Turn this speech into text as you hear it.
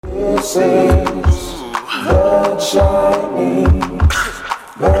This is the Chinese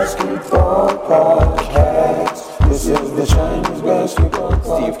Basketball Podcast. This is the Chinese Basketball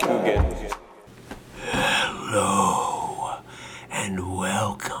Podcast. Steve Coogan. Hello, and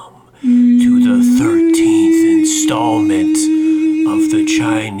welcome to the 13th installment of the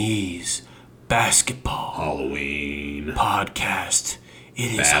Chinese Basketball Halloween Podcast.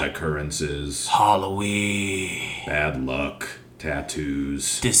 It is bad occurrences, Halloween, bad luck,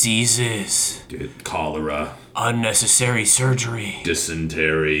 tattoos, diseases, cholera, unnecessary surgery,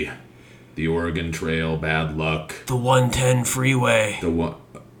 dysentery, the Oregon Trail, bad luck, the 110 freeway.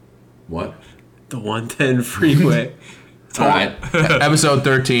 What? The 110 freeway. All right, episode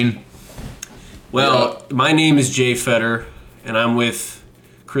 13. Well, my name is Jay Fetter, and I'm with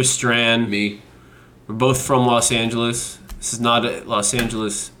Chris Strand. Me. We're both from Los Angeles. This is not a Los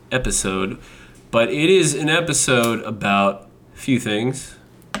Angeles episode, but it is an episode about a few things.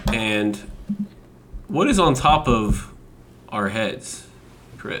 And what is on top of our heads,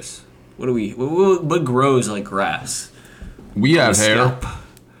 Chris? What grows like grass? We have hair.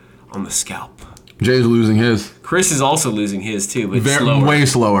 On the scalp. Jay's losing his. Chris is also losing his too, but slower. Way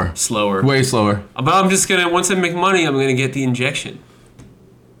slower. Slower. Way slower. But I'm just gonna, once I make money, I'm gonna get the injection.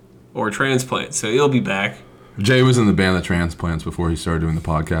 Or transplant, so he'll be back. Jay was in the band The Transplants before he started doing the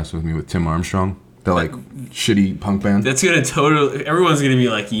podcast with me with Tim Armstrong. That shitty punk band. That's gonna everyone's gonna be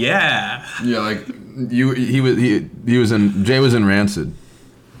like, yeah. Yeah, like he was in Jay was in Rancid.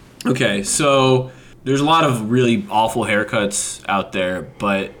 Okay, so there's a lot of really awful haircuts out there,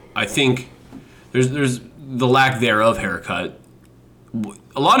 but I think there's the lack thereof haircut.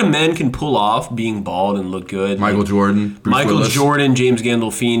 A lot of men can pull off being bald and look good. Michael Jordan, Bruce Willis. James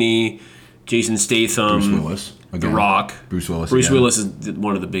Gandolfini, Jason Statham, Bruce Willis, The Rock, Bruce Willis. Bruce again. Willis is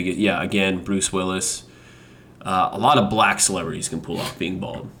one of the biggest. Yeah, again, Bruce Willis. A lot of black celebrities can pull off being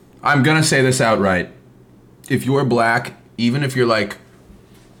bald. I'm gonna say this outright. If you're black, even if you're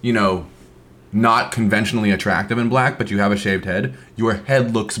not conventionally attractive in black, but you have a shaved head, your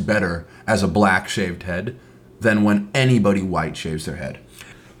head looks better as a black shaved head than when anybody white shaves their head.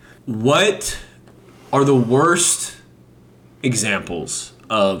 What are the worst examples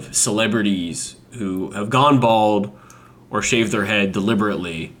of celebrities who have gone bald or shaved their head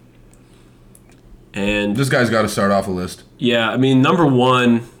deliberately? And this guy's got to start off a list. Yeah, I mean, number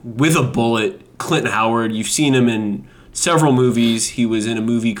one, with a bullet, Clint Howard. You've seen him in several movies. He was in a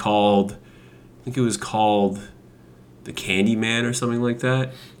movie called, I think it was called The Candyman or something like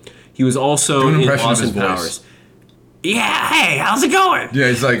that. He was also in Austin Powers. Yeah, hey, how's it going? Yeah,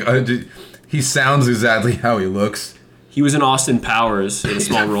 it's like, he sounds exactly how he looks. He was in Austin Powers, in a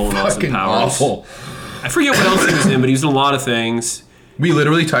small role in Austin Powers. Awful. I forget what else he was in, but he was in a lot of things. We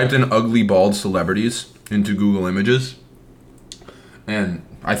literally typed in ugly bald celebrities into Google Images, and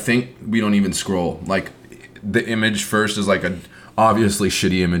I think we don't even scroll. Like, the image first is like an obviously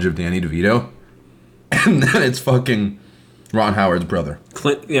shitty image of Danny DeVito, and then it's fucking Ron Howard's brother.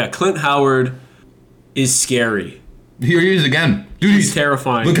 Clint Howard is scary. Here he is again. Dude, he's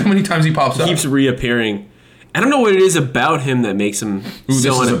terrifying. Look how many times he pops up. He keeps reappearing. I don't know what it is about him that makes him so unappealing.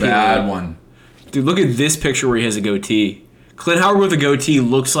 This is a bad one. Dude, look at this picture where he has a goatee. Clint Howard with a goatee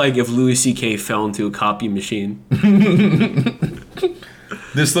looks like if Louis C.K. fell into a copy machine.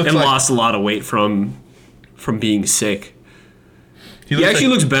 This looks and lost a lot of weight from being sick. He actually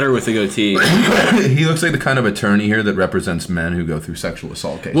looks better with a goatee. He looks like the kind of attorney here that represents men who go through sexual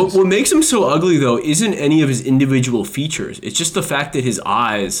assault cases. What makes him so ugly, though, isn't any of his individual features. It's just the fact that his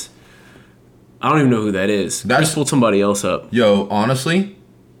eyes... I don't even know who that is. I just pulled somebody else up. Yo, honestly,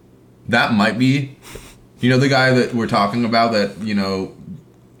 that might be... You know the guy that we're talking about that,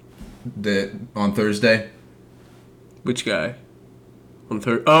 that on Thursday? Which guy?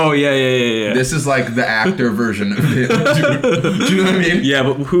 Oh, yeah. This is like the actor version of him. Do you know what I mean? Yeah,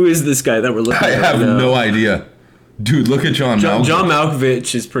 but who is this guy that we're looking at? I have no idea. Dude, look at John Malkovich. John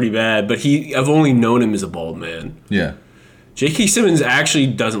Malkovich is pretty bad, but I've only known him as a bald man. Yeah. J.K. Simmons actually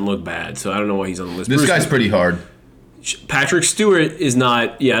doesn't look bad, so I don't know why he's on the list. This guy's pretty hard. Patrick Stewart is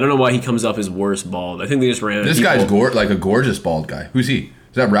not... Yeah, I don't know why he comes up as worst bald. I think they just ran... This guy's like a gorgeous bald guy. Who's he?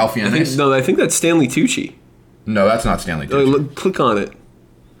 Is that Ralph Fiennes? I think that's Stanley Tucci. No, that's not Stanley Tucci. Click on it.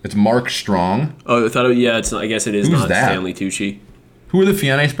 It's Mark Strong. Oh, I thought it's not. I guess it is. Who's not that? Stanley Tucci. Who are the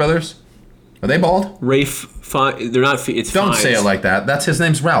Fiennes brothers? Are they bald? Rafe Fiennes. They're not. It's Don't Fiennes. say it like that. His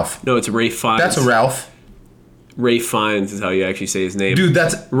name's Ralph. No, it's Rafe Fiennes. That's a Ralph. Rafe Fiennes is how you actually say his name. Dude,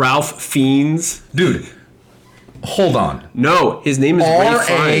 that's... Ralph Fiennes. Dude, hold on. No, his name is Rafe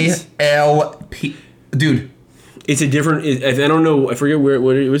Fiennes. R-A-L-P... Dude. It's a different... I don't know. I forget where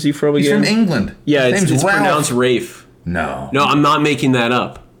was he from again? He's from England. Yeah, it's pronounced Rafe. No. No, I'm not making that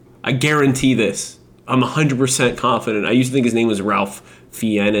up. I guarantee this. I'm 100% confident. I used to think his name was Ralph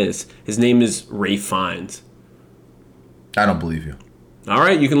Fiennes. His name is Ray Fiennes. I don't believe you. All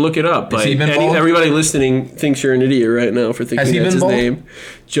right, you can look it up. But he been bald? everybody listening thinks you're an idiot right now for thinking Has he that's been his bald? name.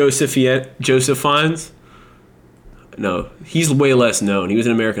 Joseph Fiennes? No, he's way less known. He was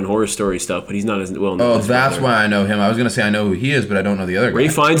in American Horror Story stuff, but he's not as well known. Oh, as that's brother. why I know him. I was gonna say I know who he is, but I don't know the other guy. Ray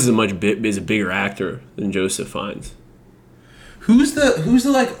Fiennes is a bigger actor than Joseph Fiennes. Who's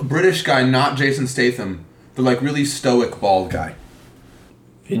the like British guy, not Jason Statham, the like really stoic bald guy?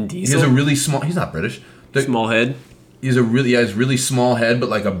 Vin He Diesel. has a really small. He's not British. Small head. He has really small head, but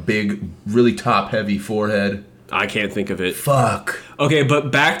like a big, really top heavy forehead. I can't think of it. Fuck. Okay,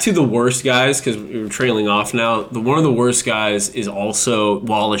 but back to the worst guys, because we're trailing off now. One of the worst guys is also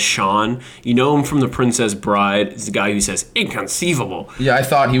Wallace Shawn. You know him from The Princess Bride. It's the guy who says, inconceivable. Yeah, I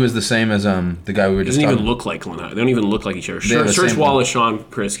thought he was the same as the guy we were just Doesn't talking even look like Clint Howard. They don't even look like each other. They have the Search same Wallace Shawn,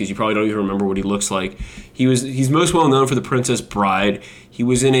 Chris, because you probably don't even remember what he looks like. He's most well known for The Princess Bride. He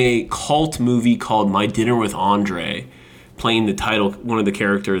was in a cult movie called My Dinner with Andre, playing the title, one of the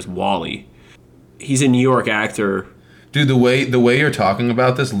characters, Wally. He's a New York actor. Dude, the way you're talking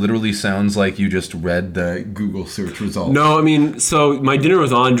about this literally sounds like you just read the Google search results. No, I mean, so My Dinner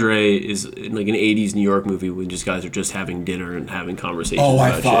with Andre is like an 80s New York movie when just guys are just having dinner and having conversations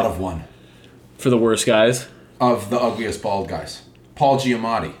about shit. of one. For the worst guys? Of the ugliest bald guys. Paul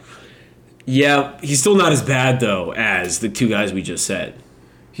Giamatti. Yeah, he's still not as bad, though, as the two guys we just said.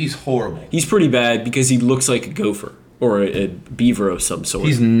 He's horrible. He's pretty bad because he looks like a gopher or a beaver of some sort.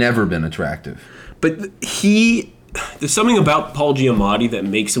 He's never been attractive. But there's something about Paul Giamatti that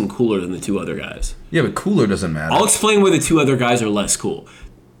makes him cooler than the two other guys. Yeah, but cooler doesn't matter. I'll explain why the two other guys are less cool.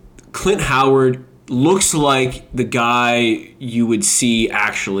 Clint Howard looks like the guy you would see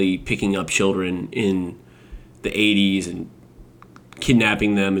actually picking up children in the 80s and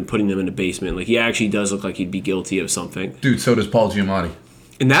kidnapping them and putting them in a basement. Like, he actually does look like he'd be guilty of something. Dude, so does Paul Giamatti.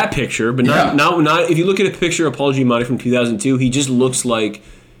 In that picture, but Yeah. not if you look at a picture of Paul Giamatti from 2002, he just looks like,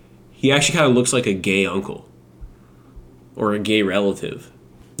 he actually kind of looks like a gay uncle or a gay relative.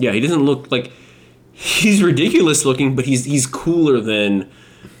 Yeah, he doesn't look like, he's ridiculous looking, but he's cooler than,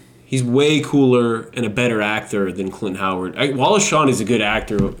 he's way cooler and a better actor than Clint Howard. Wallace Shawn is a good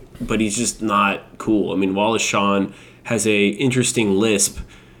actor, but he's just not cool. I mean, Wallace Shawn has a interesting lisp.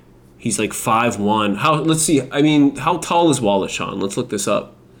 He's like 5'1". Let's see. I mean, how tall is Wallace Shawn? Let's look this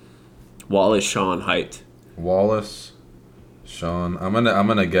up. Wallace Shawn height. Wallace Shawn. I'm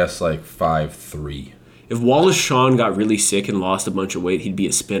gonna guess like 5'3". If Wallace Shawn got really sick and lost a bunch of weight, he'd be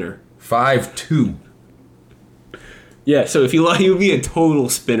a spinner. 5'2". Yeah, so if he would be a total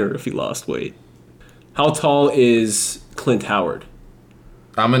spinner if he lost weight. How tall is Clint Howard?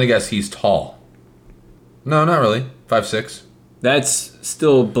 I'm gonna guess he's tall. No, not really. 5'6". That's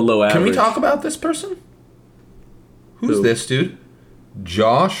still below average. Can we talk about this person? Who's Who? this dude?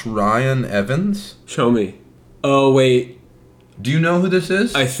 Josh Ryan Evans? Show me. Oh, wait. Do you know who this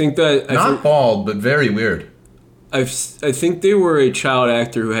is? I think that... Not bald, but very weird. I think they were a child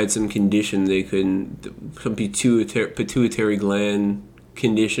actor who had some condition they couldn't... Some pituitary gland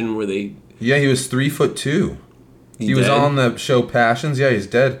condition where they... Yeah, he was 3'2". He was dead? on the show Passions. Yeah, he's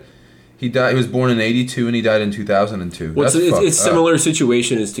dead. He died. He was born in '82 and he died in 2002. Well, That's it's fucked up. similar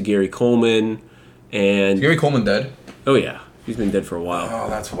situation as to Gary Coleman and... Is Gary Coleman dead? Oh, yeah. He's been dead for a while. Oh,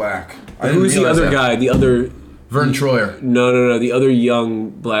 that's whack. Who's the other guy? The other... Vern Troyer. No. The other young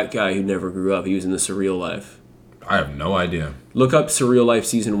black guy who never grew up. He was in the Surreal Life. I have no idea. Look up Surreal Life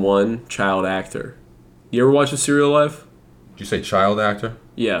Season 1, child actor. You ever watch the Surreal Life? Did you say child actor?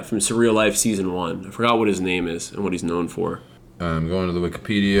 Yeah, from Surreal Life Season 1. I forgot what his name is and what he's known for. I'm going to the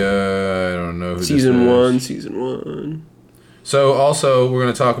Wikipedia. I don't know who Season this is. 1, Season 1. So, also, we're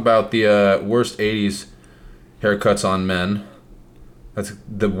going to talk about the worst 80s haircuts on men. That's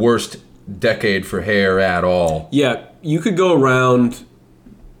the worst decade for hair at all. Yeah, you could go around,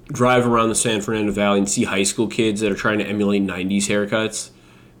 drive around the San Fernando Valley and see high school kids that are trying to emulate 90s haircuts.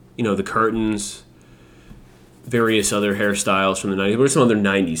 You know, the curtains, various other hairstyles from the 90s. What are some other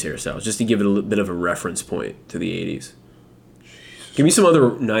 90s hairstyles? Just to give it a bit of a reference point to the 80s. Give me some other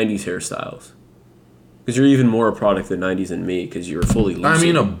 90s hairstyles. Because you're even more a product of the 90s than me, because you're fully lucid.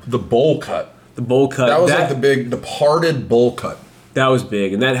 I mean, the bowl cut. The bowl cut. That was like the parted bowl cut. That was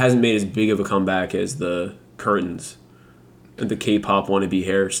big, and that hasn't made as big of a comeback as the curtains and the K-pop wannabe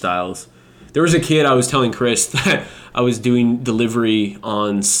hairstyles. There was a kid, I was telling Chris that I was doing delivery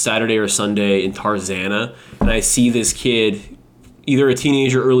on Saturday or Sunday in Tarzana, and I see this kid, either a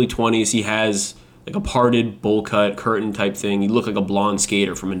teenager, early 20s, he has like a parted bowl cut curtain type thing. He looked like a blonde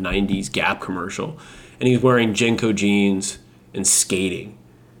skater from a 90s Gap commercial, and he's wearing Jenko jeans and skating.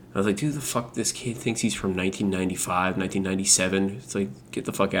 I was like, dude, the fuck, this kid thinks he's from 1995, 1997. It's like, get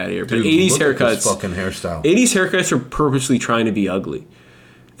the fuck out of here. But Dude, 80s look at haircuts, this fucking hairstyle. 80s haircuts are purposely trying to be ugly.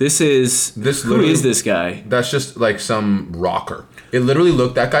 Who is this guy? That's just like some rocker.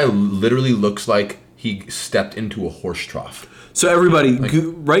 That guy literally looks like he stepped into a horse trough. So everybody,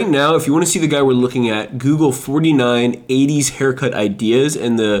 right now, if you want to see the guy we're looking at, Google 49 80s haircut ideas,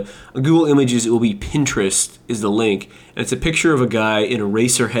 and the Google Images, it will be Pinterest is the link, and it's a picture of a guy in a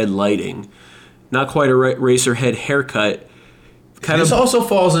racer head lighting. Not quite a racer head haircut. This also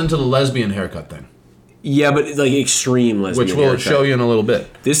falls into the lesbian haircut thing. Yeah, but like extreme lesbian which we'll haircut. show you in a little bit.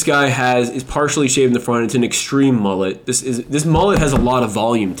 This guy is partially shaved in the front. It's an extreme mullet. This mullet has a lot of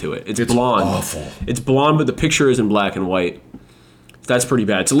volume to it. It's blonde. Awful. It's blonde, but the picture is in black and white. That's pretty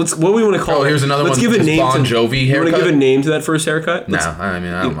bad. So what do we want to call it? Here's another let's one. Give a name Bon Jovi haircut. You want to give a name to that first haircut? I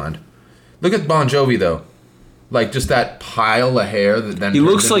don't mind. Look at Bon Jovi though. Like just that pile of hair that then he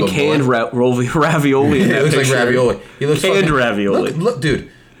looks like canned ravioli. He looks like ravioli. He looks canned ravioli. Look,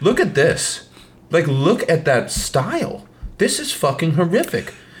 dude. Look at this. Like, look at that style. This is fucking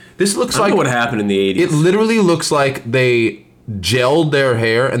horrific. This looks like... I don't know what happened in the 80s. It literally looks like they gelled their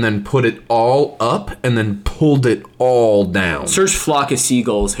hair and then put it all up and then pulled it all down. Search Flock of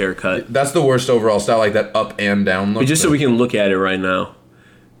Seagulls haircut. That's the worst overall style, like that up and down look. But just so we can look at it right now.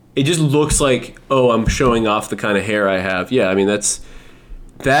 It just looks like, oh, I'm showing off the kind of hair I have. Yeah, I mean,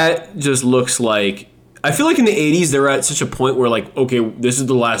 that just looks like... I feel like in the 80s, they're at such a point where, like, okay, this is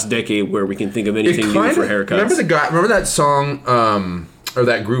the last decade where we can think of anything new for haircuts. Remember that song, or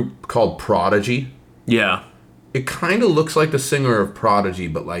that group called Prodigy? Yeah. It kind of looks like the singer of Prodigy,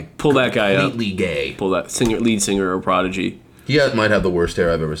 but, like, pull that guy up. Completely gay. Pull that lead singer of Prodigy. He might have the worst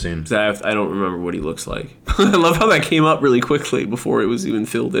hair I've ever seen. I don't remember what he looks like. I love how that came up really quickly before it was even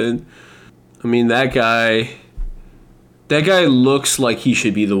filled in. I mean, that guy looks like he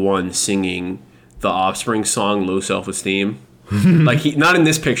should be the one singing the Offspring song "Low Self Esteem." Like not in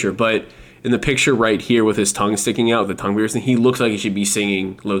this picture, but in the picture right here with his tongue sticking out, the tongue piercing, he looks like he should be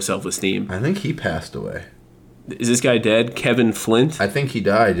singing "Low Self Esteem." I think he passed away. Is this guy dead? Kevin Flint? I think he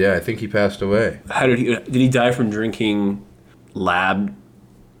died. Yeah, I think he passed away. How did he die from drinking lab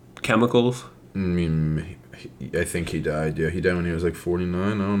chemicals? I mean, I think he died. Yeah, he died when he was like 49.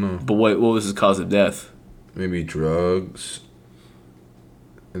 I don't know. But what was his cause of death? Maybe drugs.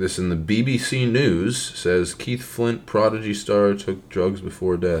 This in the BBC News says Keith Flint, Prodigy star, took drugs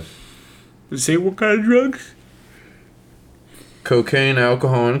before death. Did it say what kind of drugs? Cocaine,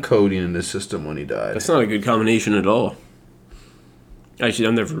 alcohol, and codeine in his system when he died. That's not a good combination at all. Actually,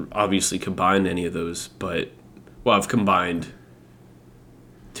 I've never obviously combined any of those, but... Well, I've combined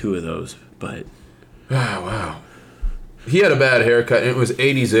 2 of those, but... Wow. He had a bad haircut, and it was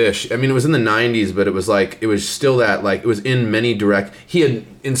 80s-ish. I mean, it was in the 90s, but it was like, it was still that, like, it was in many direct... He had,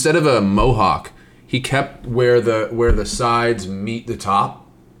 instead of a mohawk, he kept where the sides meet the top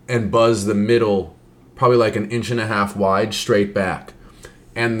and buzzed the middle, probably like 1.5 inches wide, straight back.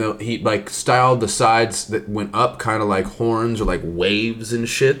 And he, like, styled the sides that went up kind of like horns or like waves and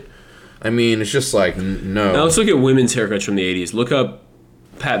shit. I mean, it's just like, no. Now let's look at women's haircuts from the 80s. Look up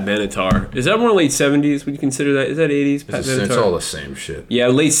Pat Benatar. Is that more late 70s? Would you consider that? Is that 80s? Pat Benatar? It's all the same shit. Yeah,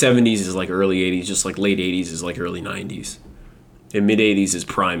 late 70s is like early 80s, just like late 80s is like early 90s. And mid 80s is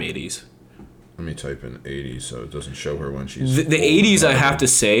prime 80s. Let me type in 80s so it doesn't show her when she's... The 80s, I have to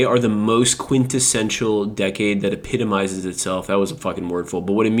say, are the most quintessential decade that epitomizes itself. That was a fucking wordful.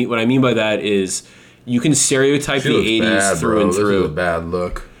 But what I mean by that is you can stereotype the 80s through and through. This is a bad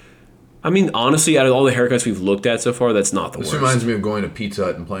look. I mean, honestly, out of all the haircuts we've looked at so far, that's not the worst. This reminds me of going to Pizza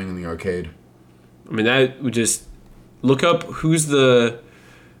Hut and playing in the arcade. I mean, that would just... Look up who's the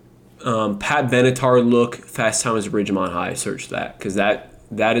Pat Benatar look, Fast Times at Ridgemont High. Search that, because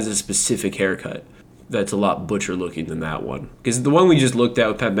that is a specific haircut that's a lot butcher looking than that one. Because the one we just looked at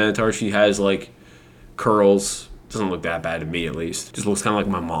with Pat Benatar, she has like curls. Doesn't look that bad to me, at least. Just looks kind of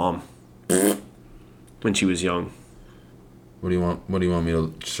like my mom when she was young. What do you want? What do you want me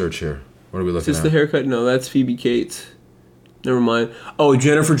to search here? What are we looking at? Is this the haircut? No, that's Phoebe Cates. Never mind. Oh,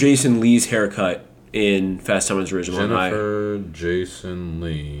 Jennifer Jason Leigh's haircut in Fast Times at Ridgemont High. Jennifer Jason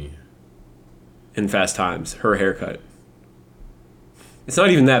Leigh in Fast Times, her haircut. It's not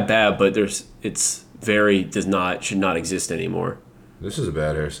even that bad, but should not exist anymore. This is a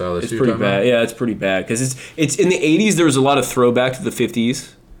bad hairstyle. It's pretty bad. Yeah, it's pretty bad because it's in the 80s. There was a lot of throwback to the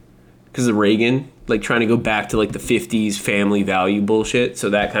 50s because of Reagan, like trying to go back to like the 50s family value bullshit. So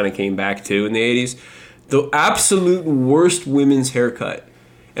that kind of came back too in the 80s. The absolute worst women's haircut,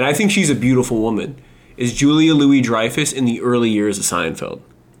 and I think she's a beautiful woman, is Julia Louis-Dreyfus in the early years of Seinfeld.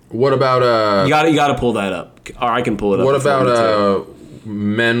 What about You gotta pull that up, or I can pull it up. What about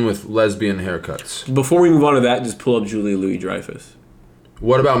Men with lesbian haircuts. Before we move on to that, just pull up Julia Louis-Dreyfus.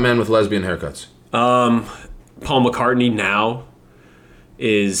 What about men with lesbian haircuts? Paul McCartney now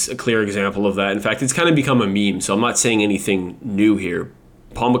is a clear example of that. In fact, it's kind of become a meme, so I'm not saying anything new here.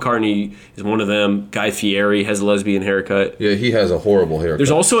 Paul McCartney is one of them. Guy Fieri has a lesbian haircut. Yeah, he has a horrible haircut.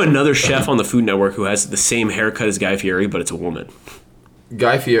 There's also another chef on the Food Network who has the same haircut as Guy Fieri, but it's a woman.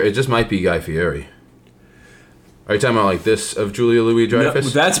 Guy Fieri, it just might be Guy Fieri. Are you talking about like this of Julia Louis-Dreyfus?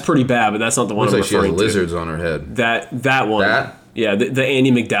 No, that's pretty bad, but that's not the one Looks I'm like she referring has lizards on her head. to. That one. That? Yeah, the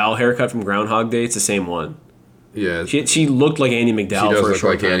Andie MacDowell haircut from Groundhog Day, it's the same one. Yeah. She looked like Andie MacDowell She does for a look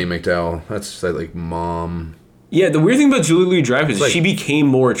short like time. Andie MacDowell. That's like mom. Yeah, the weird thing about Julia Louis-Dreyfus is Like- she became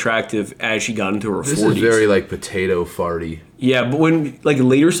more attractive as she got into her 40s. This is very like potato farty. Yeah, but when like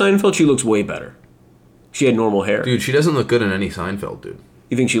later Seinfeld, she looks way better. She had normal hair. Dude, she doesn't look good in any Seinfeld, dude.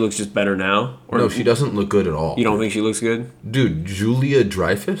 You think she looks just better now? Or No, she doesn't look good at all. You don't think she looks good? Dude, Julia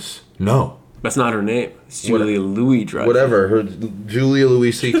Dreyfus? No. That's not her name. It's Julia Louis-Dreyfus. Whatever. Her Julia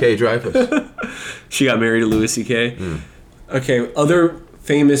Louis C.K. Dreyfus. She got married to Louis C.K. Hmm. Okay, other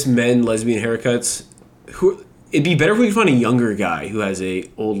famous men lesbian haircuts. It'd be better if we could find a younger guy who has a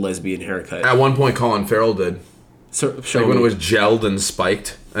old lesbian haircut. At one point, Colin Farrell did. So, show Like when me. it was gelled and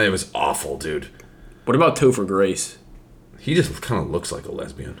spiked. And it was awful, dude. What about Topher Grace? He just kind of looks like a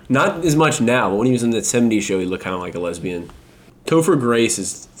lesbian. Not as much now, but when he was in that 70s show, he looked kind of like a lesbian. Topher Grace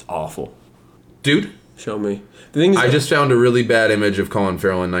is awful. Dude, Show me. The thing is, I just found a really bad image of Colin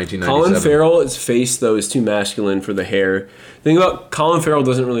Farrell in 1997. Colin Farrell's face, though, is too masculine for the hair. The thing about Colin Farrell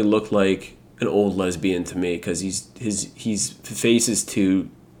doesn't really look like an old lesbian to me because his face is too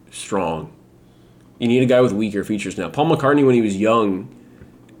strong. You need a guy with weaker features now. Paul McCartney, when he was young,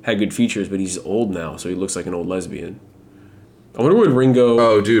 had good features, but he's old now, so he looks like an old lesbian. I wonder what Ringo...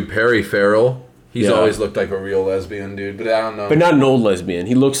 Oh, dude, Perry Farrell. He's Yeah. always looked like a real lesbian, dude. But I don't know. But not an old lesbian.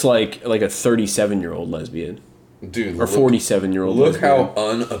 He looks like a 37-year-old lesbian. Dude, Or 47-year-old Look lesbian. how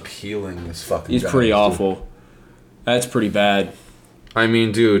unappealing this fucking He's guy pretty is, dude. awful. That's pretty bad. I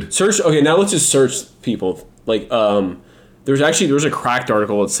mean, dude. Search. Okay, now let's just search people. Like, there was a cracked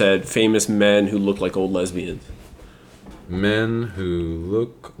article that said famous men who look like old lesbians. Men who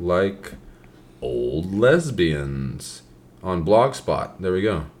look like old lesbians. On Blogspot. There we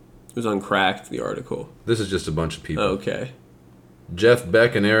go. It was on Cracked, the article. This is just a bunch of people. Okay. Jeff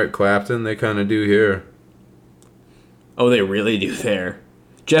Beck and Eric Clapton, they kind of do here. Oh, they really do there.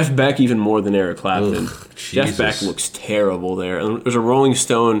 Jeff Beck even more than Eric Clapton. Ugh, Jeff Jesus. Beck looks terrible there. And there's a Rolling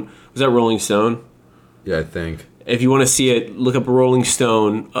Stone. Was that Rolling Stone? Yeah, I think. If you want to see it, look up a Rolling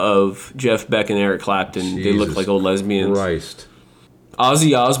Stone of Jeff Beck and Eric Clapton. They look Jesus like old lesbians. Christ.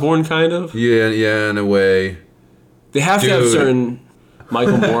 Ozzy Osbourne, kind of. Yeah, in a way. They have to have Dude. certain...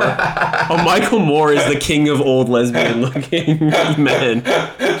 Michael Moore. Oh, Michael Moore is the king of old lesbian-looking men.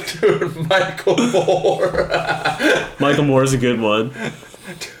 Dude, Michael Moore. Michael Moore is a good one.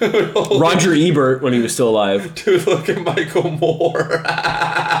 Dude, Roger Ebert when he was still alive. Dude, look at Michael Moore.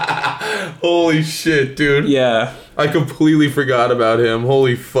 Holy shit, dude. Yeah. I completely forgot about him.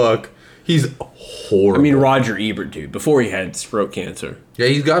 Holy fuck. He's horrible. I mean, Roger Ebert, dude, before he had throat cancer. Yeah,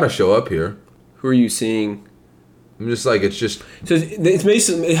 he's got to show up here. Who are you seeing? I'm just like, it's just... So it's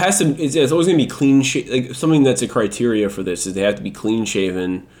basically, it's always going to be clean like something that's a criteria for this is they have to be clean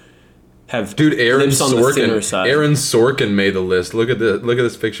shaven, have Dude, Aaron lips on the thinner Sorkin. side. Aaron Sorkin made the list. Look at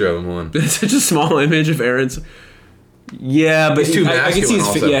this picture of him. Hold on. It's such a small image of Aaron's. Yeah, but He's too I can see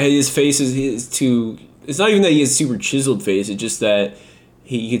masculine also. his face is too. It's not even that he has a super chiseled face. It's just that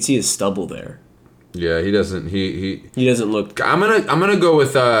you can see his stubble there. Yeah, he doesn't. He. He doesn't look I'm gonna go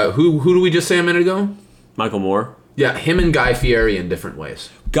with who do we just say a minute ago? Michael Moore. Yeah, him and Guy Fieri in different ways.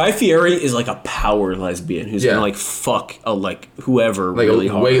 Guy Fieri is like a power lesbian who's Yeah. gonna like fuck whoever Like really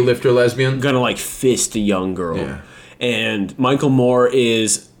a hard. weightlifter lesbian. Gonna like fist a young girl. Yeah. And Michael Moore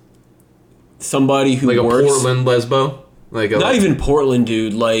is somebody who Like a works Portland lesbo. Like a, not even Portland,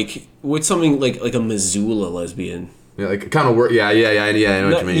 dude. Like what's something like a Missoula lesbian. Yeah, like kind of work. Yeah. I know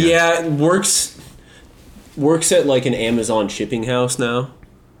what you mean. Yeah, works at like an Amazon shipping house now,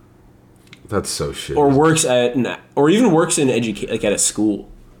 That's so shit. or works at or even works in like at a school.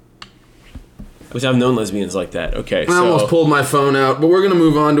 Which I've known lesbians like that. Okay, I almost so pulled my phone out, but we're gonna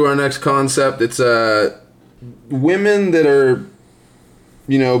move on to our next concept. It's women that are,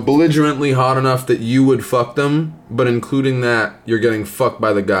 belligerently hot enough that you would fuck them, but including that, you're getting fucked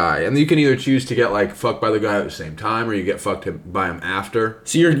by the guy, and you can either choose to get like fucked by the guy at the same time, or you get fucked by him after.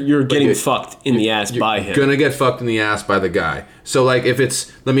 so you're getting you- fucked in the ass by him. Gonna get fucked in the ass by the guy. So like if it's,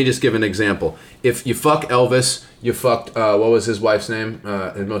 let me just give an example. If you fuck Elvis, you fucked what was his wife's name?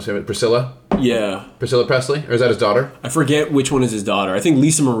 His most famous, Priscilla. Yeah. Priscilla Presley? Or is that his daughter? I forget which one is his daughter. I think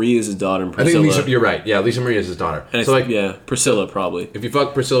Lisa Marie is his daughter and Priscilla. I think you're right. Yeah, Lisa Marie is his daughter. And so, like, yeah, Priscilla probably. if you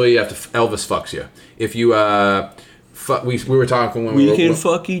fuck Priscilla, you have to... Elvis fucks you. If you, we were talking when We can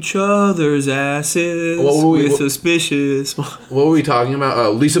fuck each other's asses with suspicious... What were we talking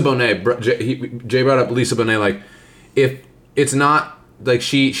about? Lisa Bonet. Jay brought up Lisa Bonet, like, if it's not... Like,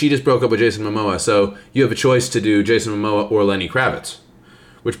 she just broke up with Jason Momoa, so you have a choice to do Jason Momoa or Lenny Kravitz.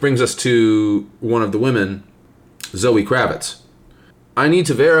 Which brings us to one of the women, Zoe Kravitz. I need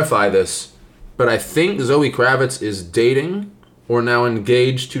to verify this, but I think Zoe Kravitz is dating or now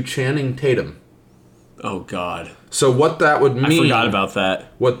engaged to Channing Tatum. Oh, God. So what that would mean... I forgot about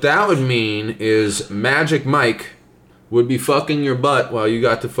that. What that would mean is Magic Mike would be fucking your butt while you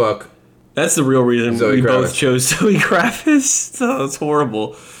got to fuck... That's the real reason we both chose Zoe Kravitz. Oh, that's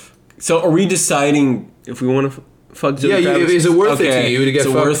horrible. So are we deciding if we want to fuck Zoe Kravitz? Is it worth it to you to get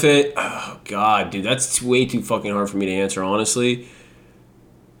fucked? Is it worth it? Oh, God, dude. That's way too fucking hard for me to answer, honestly.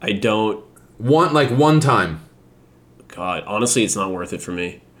 I don't... One time. God, honestly, it's not worth it for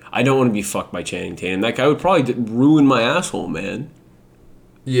me. I don't want to be fucked by Channing Tatum. That guy would probably ruin my asshole, man.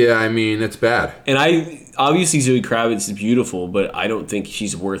 Yeah, I mean, it's bad. And obviously Zoe Kravitz is beautiful, but I don't think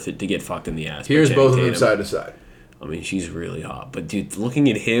she's worth it to get fucked in the ass. Here's both of them side to side. I mean, she's really hot. But, dude, looking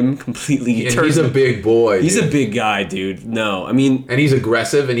at him completely... And he's a big boy, He's a big guy, dude. No, I mean... And he's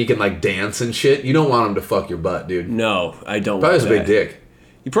aggressive, and he can, like, dance and shit. You don't want him to fuck your butt, dude. No, I don't Probably want has a big dick.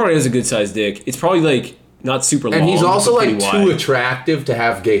 He probably has a good-sized dick. It's probably, like, not super long. And he's also, like, wide. too attractive to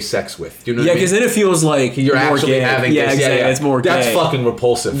have gay sex with. Do you know what I mean? Yeah, because then it feels like you're more actually gay. having yeah, gay exactly. Yeah. It's more gay. That's fucking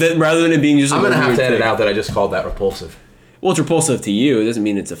repulsive. Rather than it being just I'm going to have to edit thing. out that I just called that repulsive. Well, it's repulsive to you. It doesn't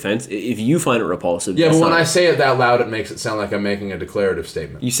mean it's offensive. If you find it repulsive, yeah, but when I say it that loud, it makes it sound like I'm making a declarative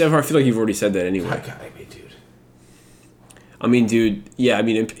statement. You said, I feel like you've already said that anyway. Dude. I mean, dude. Yeah, I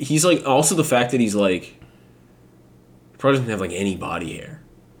mean, he's like also the fact that he's like probably doesn't have like any body hair.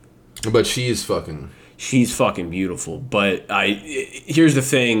 But she's fucking beautiful. But here's the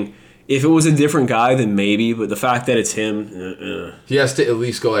thing: if it was a different guy, then maybe. But the fact that it's him, he has to at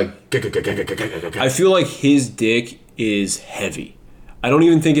least go like. I feel like his dick is heavy. I don't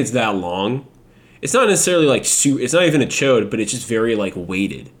even think it's that long. It's not necessarily like it's not even a chode, but it's just very like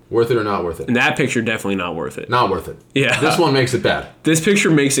weighted. Worth it or not worth it? In that picture, definitely not worth it. Not worth it. Yeah. This one makes it bad. This picture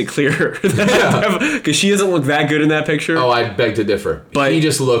makes it clearer. Because she doesn't look that good in that picture. Oh, I beg to differ. But he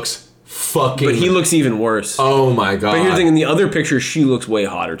just looks fucking... But he looks even worse. Oh my God. But here's the thing, in the other picture, she looks way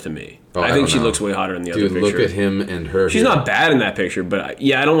hotter to me. Oh, I think she looks way hotter in the other picture. Dude, look at him and her. She's not bad in that picture, but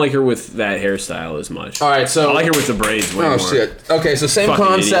I don't like her with that hairstyle as much. All right, so... I like her with the braids way more. Shit. Okay, so same fucking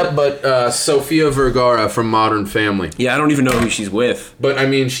concept, idiot. But Sofia Vergara from Modern Family. Yeah, I don't even know who she's with. But, I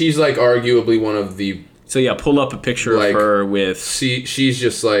mean, she's, like, arguably one of the... So, yeah, pull up a picture of her with... She's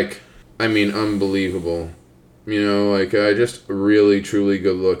just, like, I mean, unbelievable. You know, like, just really, truly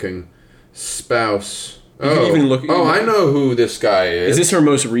good-looking spouse... I know who this guy is. Is this her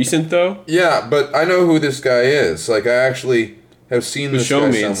most recent, though? Yeah, but I know who this guy is. Like, I actually have seen this guy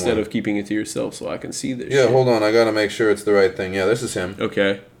somewhere. Show me instead of keeping it to yourself so I can see this shit. Hold on. I gotta make sure it's the right thing. Yeah, this is him.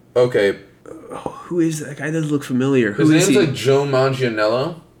 Okay. Oh, who is that guy? That look familiar. His name's like Joe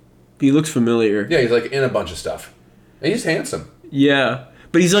Manganiello. He looks familiar. Yeah, he's like in a bunch of stuff. And he's handsome. Yeah,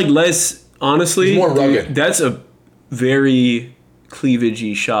 but he's like less, honestly... He's more rugged. Dude, that's a very...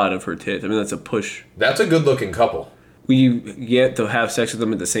 cleavagey shot of her tits. I mean, that's a push. That's a good-looking couple. Will you get to have sex with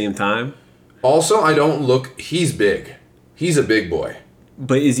them at the same time? Also, he's big. He's a big boy.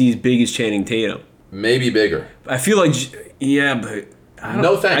 But is he as big as Channing Tatum? Maybe bigger. I feel like, yeah, but...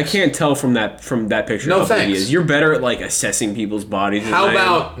 No thanks. I can't tell from that picture no how thanks. big he is. You're better at, like, assessing people's bodies than How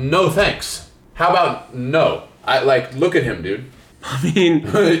about no thanks? How about no? Look at him, dude. I mean...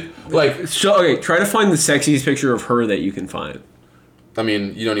 okay, try to find the sexiest picture of her that you can find. I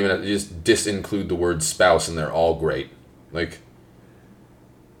mean, you don't even have to just disinclude the word spouse, and they're all great. Like,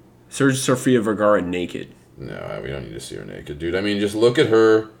 search Sofia Vergara naked. No, we don't need to see her naked, dude. I mean, just look at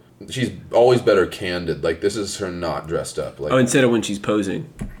her. She's always better candid. Like, this is her not dressed up. Like, instead of when she's posing.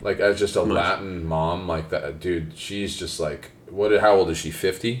 Like, as just a Latin mom, like that, dude. She's just like, how old is she?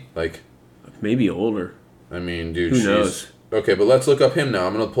 50? Like, maybe older. I mean, dude. Who knows? Okay, but let's look up him now.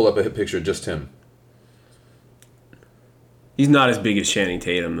 I'm gonna pull up a picture of just him. He's not as big as Channing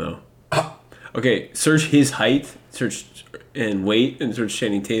Tatum, though. Okay, search his height, search and weight, and search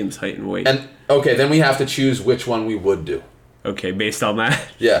Channing Tatum's height and weight. And okay, then we have to choose which one we would do. Okay, based on that?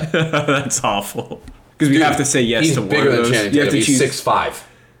 Yeah. That's awful. Because we have to say yes to one of those. He's bigger than Channing Tatum. He's 6'5".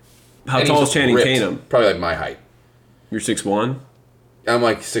 How tall is Channing Tatum? Probably like my height. You're 6'1"? I'm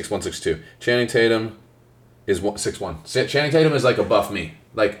like 6'1", 6'2". Channing Tatum is 6'1". Channing Tatum is like a buff me.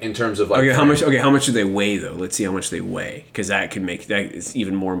 Like in terms of like. Okay, how much? Okay, how much do they weigh though? Let's see how much they weigh, because that is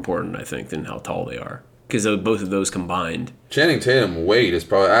even more important, I think, than how tall they are. Because both of those combined. Channing Tatum weight is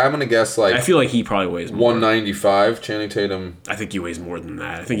probably. I'm gonna guess like. I feel like he probably weighs more. 195. Channing Tatum. I think he weighs more than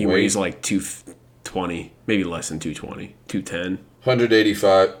that. I think he weighs like 220, maybe less than 220, 210.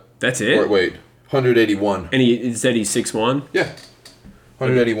 185. That's it. Or wait, 181. And he said he's 6'1"? Yeah.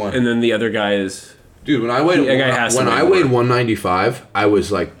 181. And then the other guy is. Dude, when I weighed 195, I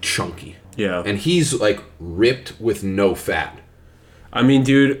was like chunky. Yeah. And he's like ripped with no fat. I mean,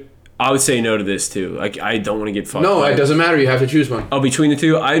 dude, I would say no to this too. Like, I don't want to get fucked. No, it doesn't matter. You have to choose one. Oh, between the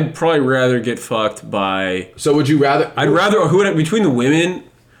two, I'd probably rather get fucked by. So would you rather? I'd rather between the women.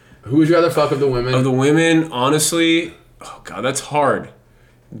 Who would you rather fuck of the women? Of the women, honestly, oh god, that's hard.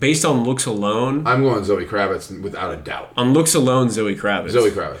 Based on looks alone, I'm going Zoe Kravitz without a doubt. On looks alone, Zoe Kravitz. Zoe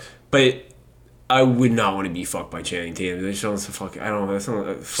Kravitz. But I would not want to be fucked by Channing Tatum. That sounds fuck. I don't know. That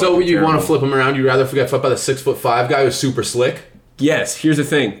sounds. So you terrible. want to flip him around? You'd rather get fucked by the 6'5" guy who's super slick? Yes. Here's the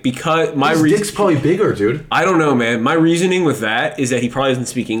thing. Because his dick's probably bigger, dude. I don't know, man. My reasoning with that is that he probably doesn't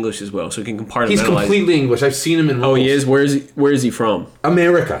speak English as well, so he can compartmentalize. He's completely English. I've seen him in roles. Oh, he is. Where is he from?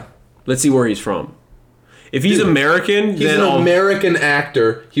 America. Let's see where he's from. If he's American, he's an American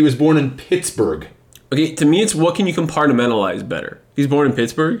actor. He was born in Pittsburgh. Okay, to me, it's what can you compartmentalize better? He's born in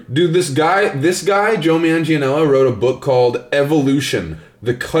Pittsburgh? Dude, this guy, Joe Manganiello, wrote a book called Evolution,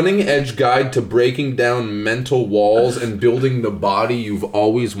 The Cutting Edge Guide to Breaking Down Mental Walls and Building the Body You've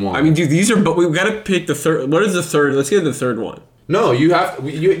Always Wanted. I mean, dude, but we've got to pick the third. What is the third? Let's get the third one. No, you have.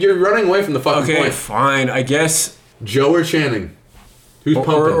 You're running away from the fucking point. Okay, fine. I guess. Joe or Channing? Who's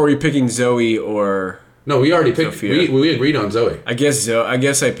pumping? Or are you picking Zoe or... No, we already picked. We agreed on Zoe. I guess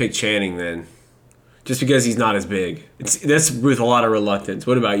I picked Channing then. Just because he's not as big. That's with a lot of reluctance.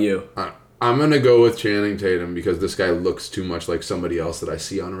 What about you? I'm going to go with Channing Tatum because this guy looks too much like somebody else that I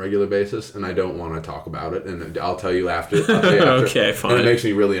see on a regular basis, and I don't want to talk about it, and I'll tell you after. Okay, fine. And it makes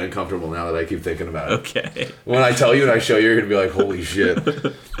me really uncomfortable now that I keep thinking about it. Okay. When I tell you and I show you, you're going to be like, holy shit.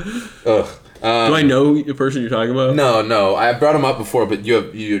 Ugh. Do I know the person you're talking about? No. I brought him up before, but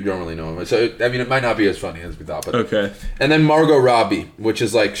you don't really know him. So, I mean, it might not be as funny as we thought. But okay. And then Margot Robbie, which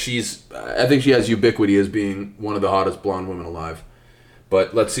is like, I think she has ubiquity as being one of the hottest blonde women alive.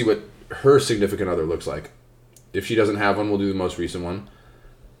 But let's see what her significant other looks like. If she doesn't have one, we'll do the most recent one.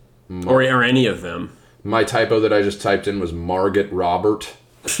 Or any of them. My typo that I just typed in was Margaret Robert.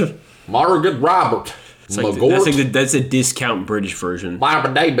 Margaret Robert. That's a discount British version.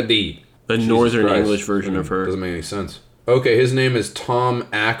 The Northern English version of her. Doesn't make any sense. Okay, his name is Tom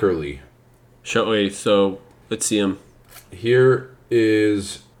Ackerley. Wait, so let's see him. Here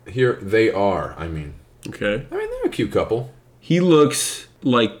they are, I mean. Okay. I mean, they're a cute couple. He looks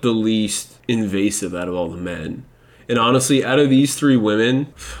like the least invasive out of all the men. And honestly, out of these three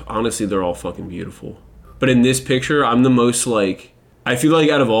women, honestly, they're all fucking beautiful. But in this picture, I'm the most like... I feel like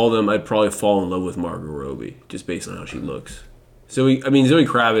out of all of them, I'd probably fall in love with Margot Robbie, just based on how she looks. Zoe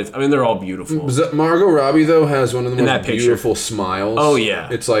Kravitz, they're all beautiful. Margot Robbie, though, has one of the most beautiful smiles. Oh, yeah.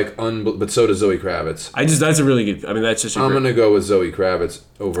 It's like, but so does Zoe Kravitz. That's a really good, that's just I'm going to go with Zoe Kravitz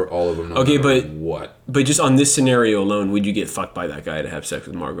over all of them. Okay, but what? But just on this scenario alone, would you get fucked by that guy to have sex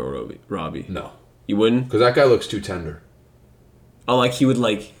with Margot Robbie? No. You wouldn't? Because that guy looks too tender. Oh, like he would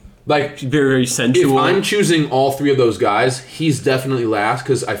Like very, very sensual. If I'm choosing all three of those guys, he's definitely last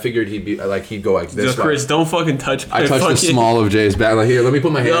because I figured he'd go like this. Chris, don't fucking touch my I touched the small of Jay's back. Like, here, let me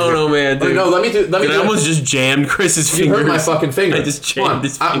put my hand. No, man. Dude. Let me do. I almost just jammed Chris's finger. You hurt my fucking finger. I just jammed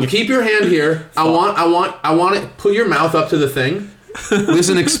his finger. Keep your hand here. I want it. Put your mouth up to the thing. This is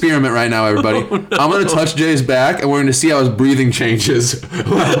an experiment right now, everybody. Oh, no. I'm going to touch Jay's back, and we're going to see how his breathing changes.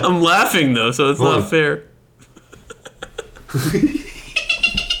 I'm laughing though, so it's not fair.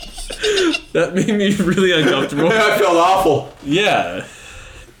 That made me really uncomfortable. I felt awful. Yeah.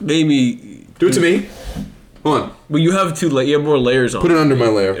 Made me... Do it to me. Hold on. Well, you have you have more layers on. Put it under my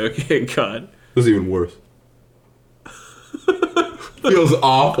layer. Okay, God. This is even worse. Feels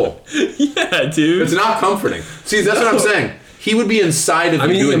awful. Yeah, dude. It's not comforting. See, that's what I'm saying. He would be inside of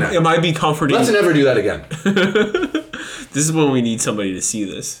you doing that. It might be comforting. Let's never do that again. This is when we need somebody to see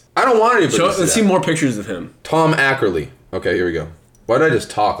this. I don't want anybody to see Let's see more pictures of him. Tom Ackerley. Okay, here we go. Why did I just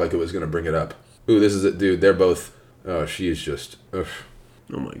talk like it was going to bring it up? Ooh, this is it, dude. They're both... Oh, she's just... Ugh.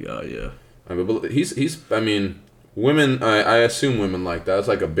 Oh, my God, yeah. Women... I assume women like that. It's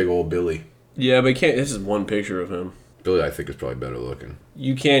like a big old Billy. Yeah, but this is one picture of him. Billy, I think, is probably better looking.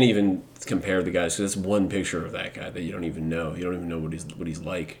 You can't even compare the guys, because it's one picture of that guy that you don't even know. You don't even know what he's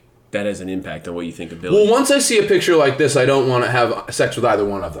like. That has an impact on what you think of Billy. Well, once I see a picture like this, I don't want to have sex with either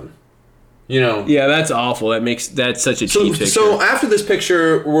one of them. Yeah, that's awful. That's such a cheap picture. So after this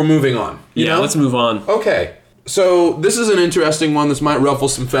picture, we're moving on. You know? Let's move on. Okay. So this is an interesting one. This might ruffle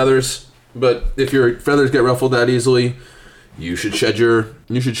some feathers, but if your feathers get ruffled that easily, you should shed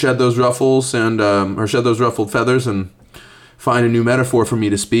those ruffles and or shed those ruffled feathers and find a new metaphor for me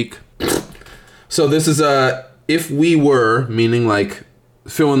to speak. So this is if we were, meaning like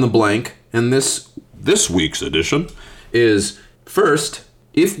fill in the blank, and this week's edition is first,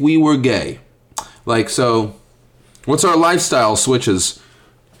 if we were gay. Like, so what's our lifestyle switches?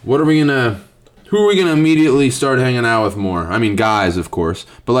 Who are we gonna immediately start hanging out with more? I mean, guys, of course,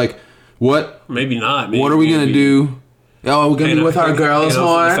 but like, what? Maybe not. What are we gonna do? Oh, we're gonna be with our girls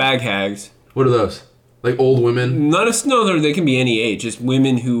more. Fag hags. What are those? Like old women? They can be any age. Just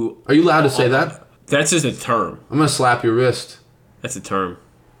women who. Are you allowed to say that? That's just a term. I'm gonna slap your wrist. That's a term.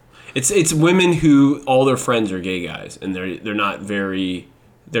 It's women who all their friends are gay guys, and they're not very.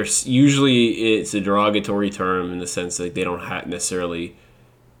 Usually it's a derogatory term in the sense that they don't necessarily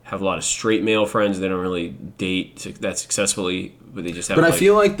have a lot of straight male friends. They don't really date that successfully, but they just have. But I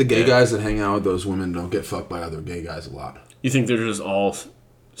feel like the gay guys that hang out with those women don't get fucked by other gay guys a lot. You think they're just all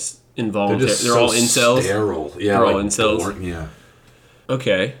involuntary? They're all incels. Sterile. Yeah, they're all incels. Boring. Yeah.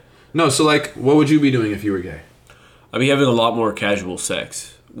 Okay. No, so like, what would you be doing if you were gay? I'd be having a lot more casual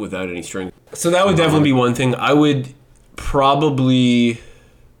sex without any strings. So that would definitely be one thing. I would probably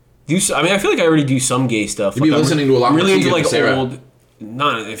do. I mean, I feel like I already do some gay stuff. You'd be listening to a lot more really into Tegan like Sarah. old.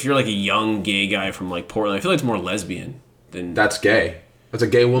 Not if you're like a young gay guy from like Portland. I feel like it's more lesbian than. That's gay. That's a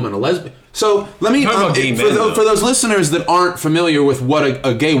gay woman, a lesbian. So let me Talk about gay men, for those listeners that aren't familiar with what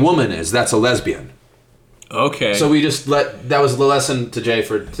a gay woman is. That's a lesbian. Okay. So we just that was the lesson to Jay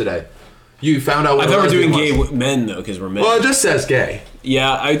for today. You found out what I thought we were doing gay was. men though, because we're men. Well, it just says gay.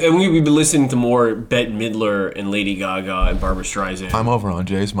 Yeah, and we've been listening to more Bette Midler and Lady Gaga and Barbara Streisand. I'm over on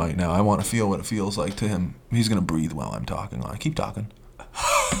Jay's mic now. I want to feel what it feels like to him. He's gonna breathe while I'm talking. I keep talking.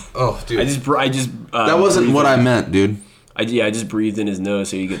 Oh, dude. I just that wasn't what I meant, dude. I just breathed in his nose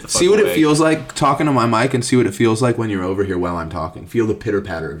so you get the fuck See what away. it feels like talking to my mic and see what it feels like when you're over here while I'm talking. Feel the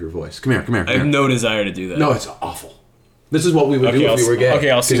pitter-patter of your voice. Come here. I have no desire to do that. No, it's awful. This is what we would do if we were gay. Okay,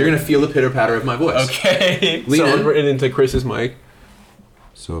 I'll see. Because you're going to feel the pitter-patter of my voice. Okay. Lean in. Right into Chris's mic.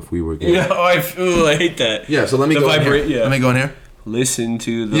 So if we were gay. Yeah, I hate that. Yeah, so let me go in here. Yeah. Let me go in here. Listen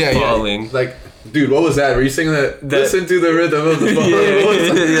to the falling. Yeah. Like, dude, what was that? Were you singing that? Listen to the rhythm of the falling.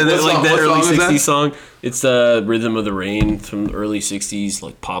 That early 60s that? song. It's the Rhythm of the Rain from early 60s,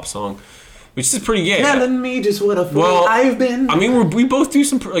 like pop song, which is pretty gay. Telling me just what a fool I've been. I mean, we both do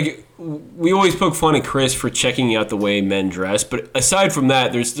some, like, we always poke fun at Chris for checking out the way men dress, but aside from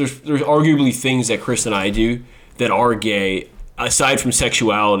that, there's arguably things that Chris and I do that are gay, aside from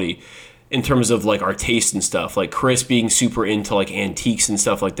sexuality, in terms of like our taste and stuff. Like Chris being super into like antiques and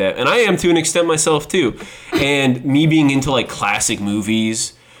stuff like that, and I am to an extent myself too, and me being into like classic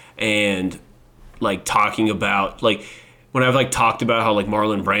movies and like talking about like when I've like talked about how like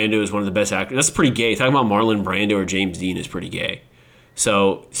Marlon Brando is one of the best actors. That's pretty gay. Talking about Marlon Brando or James Dean is pretty gay.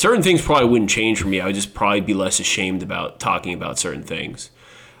 So certain things probably wouldn't change for me. I would just probably be less ashamed about talking about certain things.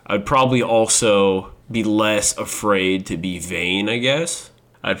 I'd probably also be less afraid to be vain, I guess.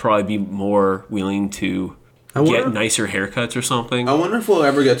 I'd probably be more willing to get nicer haircuts or something. I wonder if we'll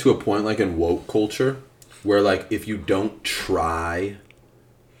ever get to a point like in woke culture where like if you don't try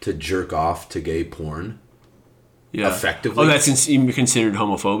to jerk off to gay porn effectively. Oh, that's considered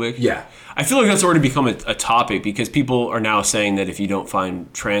homophobic? Yeah. I feel like that's already become a topic because people are now saying that if you don't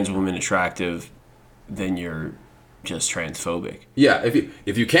find trans women attractive, then you're just transphobic. Yeah,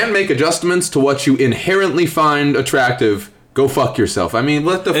 if you can't make adjustments to what you inherently find attractive, go fuck yourself. I mean,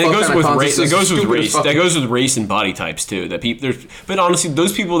 what the fuck kind of concept is stupid? That goes with race and body types too. But honestly,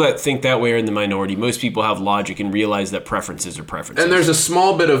 those people that think that way are in the minority. Most people have logic and realize that preferences are preferences. And there's a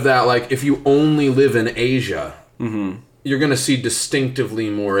small bit of that, like if you only live in Asia, you're going to see distinctively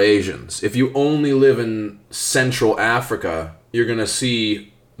more Asians. If you only live in Central Africa, you're going to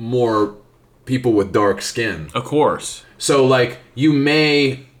see more people with dark skin. Of course. So like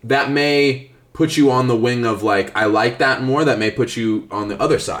that may put you on the wing of like I like that more. That may put you on the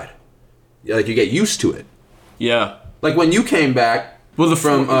other side. Like you get used to it. Yeah. Like when you came back. Well,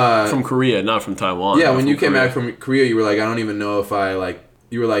 from Korea, not from Taiwan. Yeah, when you came back from Korea, you were like, I don't even know if I like.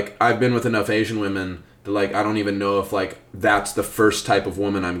 You were like, I've been with enough Asian women that like I don't even know if like that's the first type of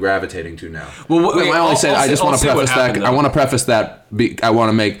woman I'm gravitating to now. Well, I only said I just want to preface that. I want to preface that. I want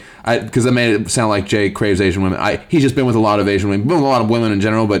to make because I made it sound like Jay craves Asian women. He's just been with a lot of Asian women, been with a lot of women in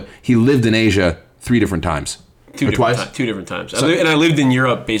general, but he lived in Asia 3 different times. Two different times. So, and I lived in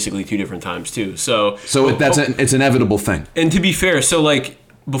Europe basically 2 different times too. So it's inevitable thing. And to be fair, so like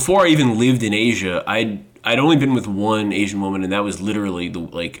before I even lived in Asia, I'd only been with one Asian woman, and that was literally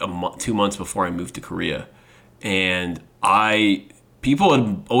 2 months before I moved to Korea. And people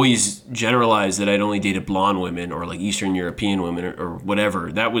had always generalized that I'd only dated blonde women or like Eastern European women or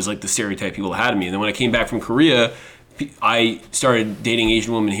whatever. That was like the stereotype people had of me. And then when I came back from Korea, I started dating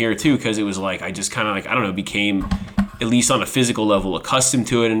Asian women here too, because it was like I just kind of like, I don't know, became, at least on a physical level, accustomed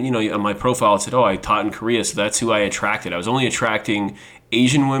to it. And, you know, on my profile it said, I taught in Korea, so that's who I attracted. I was only attracting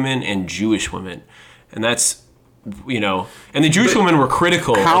Asian women and Jewish women. And that's, you know, and the Jewish women were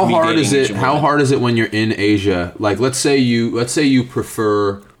critical. How of me hard dating is it? Asian How women. hard is it when you're in Asia? Like, let's say you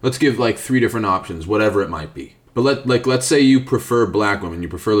prefer. Let's give like 3 different options, whatever it might be. But let's say you prefer black women, you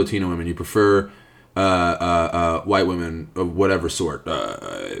prefer Latino women, you prefer white women of whatever sort,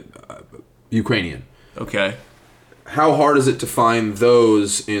 Ukrainian. Okay. How hard is it to find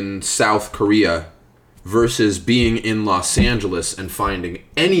those in South Korea versus being in Los Angeles and finding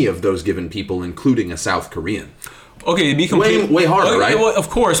any of those given people, including a South Korean? Okay, to be Way harder, right? Well, of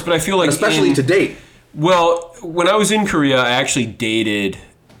course, but I feel like Especially to date. Well, when I was in Korea, I actually dated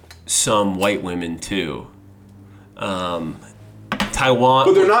some white women too. Taiwan.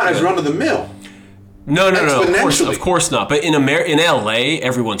 But they're not as run-of-the-mill. No. Exponentially. Of course not. But in LA,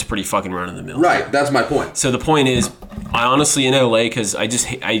 everyone's pretty fucking run of the mill. Right, that's my point. So the point is, I honestly in LA, because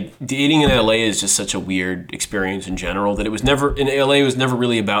dating in LA is just such a weird experience in general that it was never in LA. It was never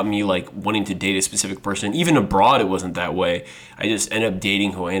really about me like wanting to date a specific person. Even abroad, it wasn't that way. I just ended up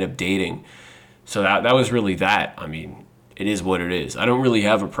dating who I ended up dating. So that was really that. I mean, it is what it is. I don't really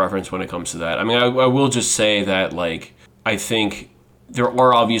have a preference when it comes to that. I mean, I will just say that like I think there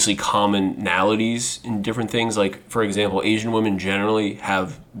are obviously commonalities in different things. Like, for example, Asian women generally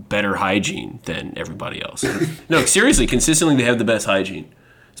have better hygiene than everybody else. No, seriously, consistently they have the best hygiene.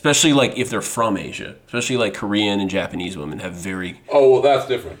 Especially, like, if they're from Asia. Especially, like, Korean and Japanese women have very... Oh, well, that's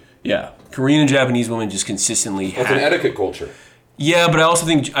different. Yeah. Korean and Japanese women just consistently That's an etiquette culture. Yeah, but I also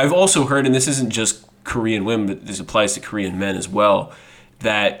think... I've also heard, and this isn't just Korean women, but this applies to Korean men as well,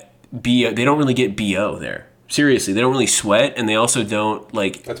 that they don't really get BO there. Seriously, they don't really sweat, and they also don't,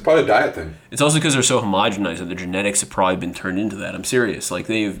 like... That's probably a diet thing. It's also because they're so homogenized that their genetics have probably been turned into that. I'm serious. Like,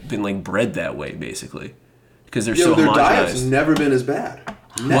 they've been, like, bred that way, basically. Because they're so their homogenized. diet's never been as bad.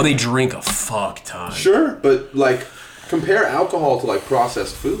 Never. Well, they drink a fuck ton. Sure, but, like, compare alcohol to, like,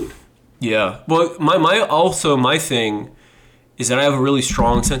 processed food. Yeah. Well, my thing is that I have a really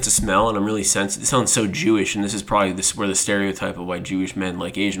strong sense of smell, and I'm really sensitive. It sounds so Jewish, and this is probably where the stereotype of why Jewish men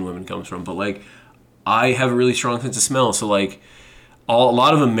like Asian women comes from, but, like... I have a really strong sense of smell, so like a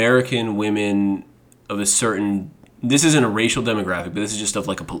lot of American women of a certain, this isn't a racial demographic, but this is just of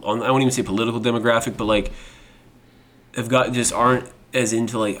like I won't even say political demographic, but like aren't as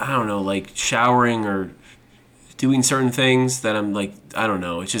into like, I don't know, like showering or doing certain things that I'm like, I don't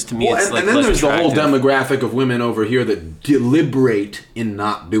know. It's just to me, it's like and then less there's attractive. the whole demographic of women over here that deliberate in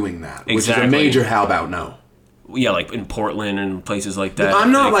not doing that, which is a major how about no. Yeah, like in Portland and places like that.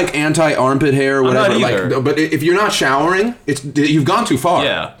 I'm not like anti-armpit hair or whatever. I'm not either. Like, but if you're not showering, you've gone too far.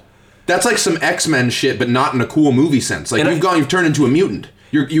 Yeah, that's like some X-Men shit, but not in a cool movie sense. Like you've turned into a mutant.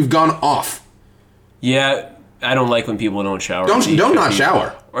 You've gone off. Yeah, I don't like when people don't shower. Don't not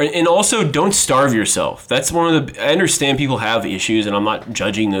shower. And also, don't starve yourself. That's one of the... I understand people have issues, and I'm not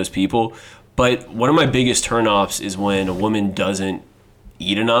judging those people, but one of my biggest turnoffs is when a woman doesn't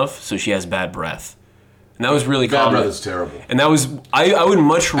eat enough, so she has bad breath. And that was really common. Bad breath is terrible. And that was... I would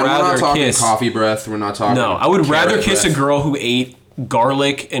much rather we're not talking kiss... coffee breath. We're not talking... No, I would rather kiss breath. a girl who ate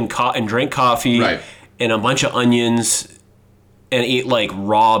garlic and drank coffee right. and a bunch of onions and ate, like,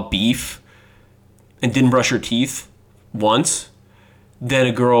 raw beef and didn't brush her teeth once than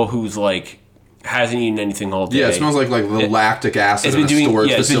a girl who's, like, hasn't eaten anything all day. Yeah, it smells like the lactic acid in a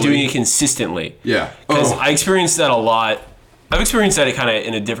storage facility. It's been doing it consistently. Yeah. Because I experienced that a lot. I've experienced that kind of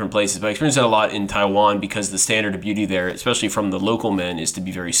in different places, but I experienced that a lot in Taiwan because the standard of beauty there, especially from the local men, is to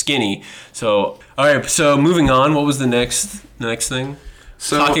be very skinny. So, all right, so moving on, what was the next thing?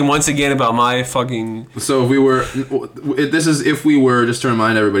 So, talking once again about my fucking... So if we were, just to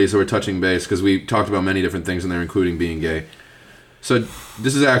remind everybody, so we're touching base, because we talked about many different things in there, including being gay. So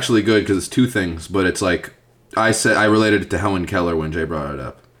this is actually good, because it's two things, but it's like, I related it to Helen Keller when Jay brought it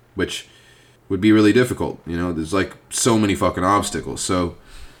up, which would be really difficult. You know, there's like so many fucking obstacles. So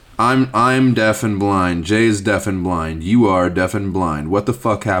I'm deaf and blind. Jay's deaf and blind. You are deaf and blind. What the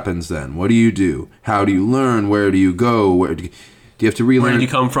fuck happens then? What do you do? How do you learn? Where do you go? Do you have to relearn? Where did you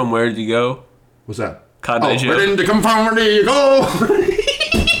come from? Where did you go? What's that? Where did you come from? Where did you go?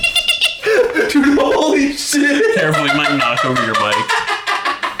 Dude, holy shit. Careful, you might knock over your mic.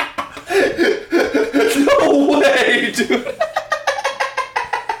 No way, dude.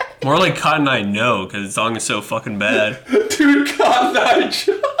 More like Cotton Eye No, because the song is so fucking bad. Dude, Cotton Eye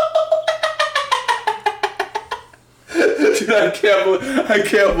Joe. Dude, I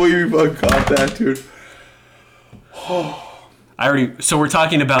can't believe you fucking caught that, dude. So we're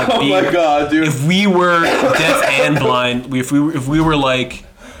talking about Oh being, my god, dude. if we were deaf and blind, if we were like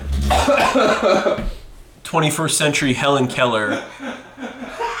 21st century Helen Keller in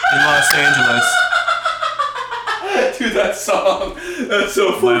Los Angeles. Dude, that song, that's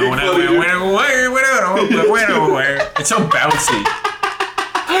so fucking funny, dude. It's so bouncy.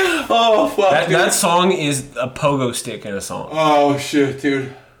 Oh, fuck, dude. That song is a pogo stick in a song. Oh, shit,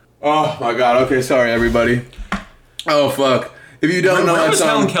 dude. Oh, my God. Okay, sorry, everybody. Oh, fuck. If you don't know Where that was song...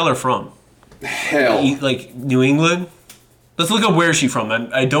 Helen Keller from? Hell. Like New England? Let's look up where she's from.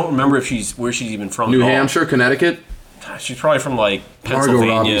 I don't remember where she's even from. New at all. Hampshire, Connecticut? She's probably from like Margot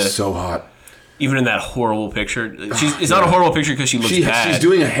Pennsylvania. Robbie's so hot. Even in that horrible picture, it's not a horrible picture because she looks bad. She's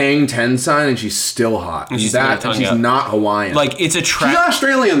doing a hang 10 sign and she's still hot. And she's and she's not Hawaiian. Like it's a She's track.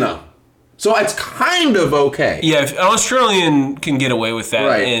 Australian though, so it's kind of okay. Yeah, if an Australian can get away with that,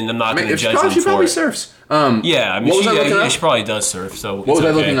 Right. and I'm not going to judge them She for probably it. surfs. Yeah, I mean, what was I looking up? she probably does surf. So What was I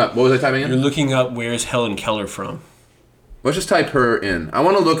looking up? What was I typing in? You're looking up where's Helen Keller from? Let's just type her in. I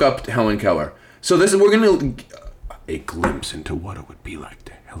want to look up Helen Keller. So we're gonna a glimpse into what it would be like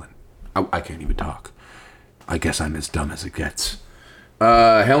to Helen. I can't even talk. I guess I'm as dumb as it gets.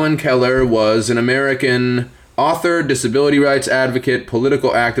 Helen Keller was an American author, disability rights advocate, political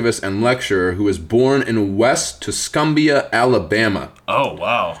activist, and lecturer who was born in West Tuscumbia, Alabama. Oh,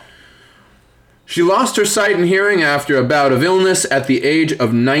 wow. She lost her sight and hearing after a bout of illness at the age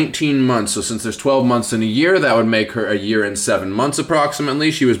of 19 months. So since there's 12 months in a year, that would make her a year and 7 months approximately.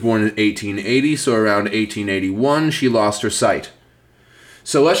 She was born in 1880, so around 1881, she lost her sight.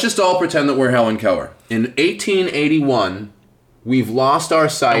 So let's just all pretend that we're Helen Keller. In 1881, we've lost our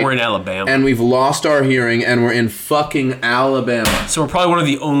sight. And we're in Alabama. And we've lost our hearing, and we're in fucking Alabama. So we're probably one of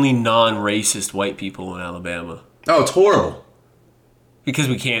the only non-racist white people in Alabama. Oh, it's horrible. Because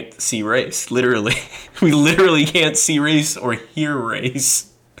we can't see race, literally. We literally can't see race or hear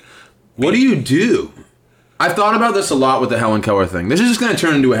race. What do you do? I've thought about this a lot with the Helen Keller thing. This is just going to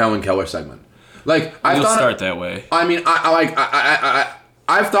turn into a Helen Keller segment. Like, We'll start that way. I mean,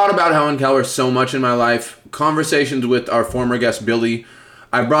 I've thought about Helen Keller so much in my life. Conversations with our former guest Billy,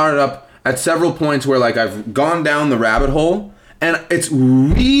 I brought it up at several points where like I've gone down the rabbit hole, and it's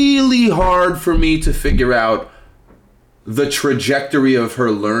really hard for me to figure out the trajectory of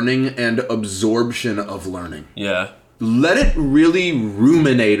her learning and absorption of learning. Yeah. Let it really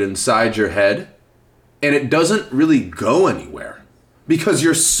ruminate inside your head, and it doesn't really go anywhere because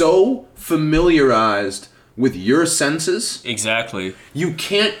you're so familiarized with your senses. Exactly. You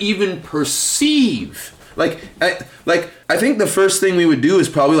can't even perceive. I think the first thing we would do is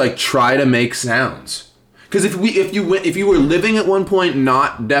probably like try to make sounds. Because if you were living at one point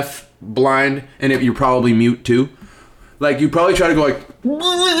not deaf, blind, and if you're probably mute too, like you probably try to go like,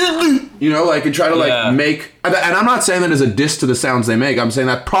 you know, like and try to like make. And I'm not saying that as a diss to the sounds they make. I'm saying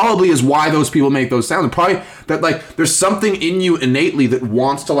that probably is why those people make those sounds. Probably that like there's something in you innately that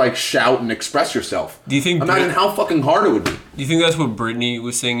wants to like shout and express yourself. Do you think? Imagine how fucking hard it would be. Do you think that's what Britney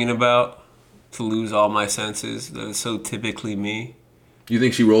was singing about? To lose all my senses. That is so typically me. You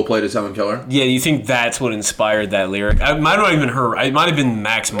think she role played as Helen Keller? Yeah, you think that's what inspired that lyric? It might not even her. It might have been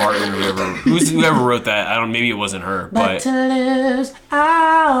Max Martin or whoever wrote that. I don't. Maybe it wasn't her. But to lose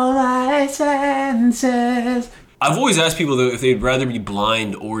all my senses. I've always asked people though if they'd rather be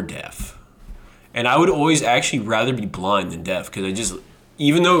blind or deaf, and I would always actually rather be blind than deaf because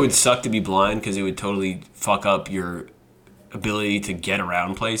even though it would suck to be blind because it would totally fuck up your ability to get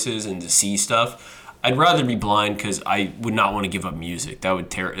around places and to see stuff. I'd rather be blind because I would not want to give up music. That would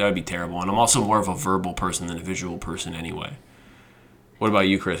be terrible. And I'm also more of a verbal person than a visual person anyway. What about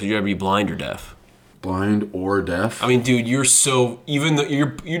you, Chris? Would you ever be blind or deaf? Blind or deaf? I mean, dude, you're so even though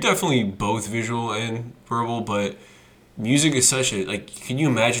you're definitely both visual and verbal, but music is such a like. Can you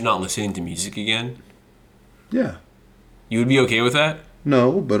imagine not listening to music again? Yeah. You would be okay with that?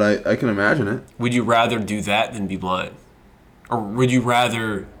 No, but I can imagine it. Would you rather do that than be blind, or would you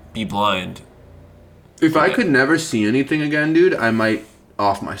rather be blind? If I could never see anything again, dude, I might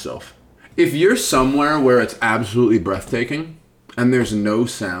off myself. If you're somewhere where it's absolutely breathtaking and there's no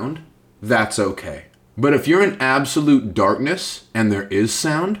sound, that's okay. But if you're in absolute darkness and there is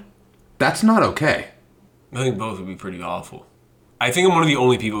sound, that's not okay. I think both would be pretty awful. I think I'm one of the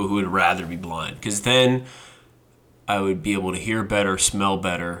only people who would rather be blind because then I would be able to hear better, smell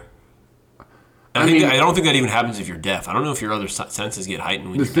better. I don't think that even happens if you're deaf. I don't know if your other senses get heightened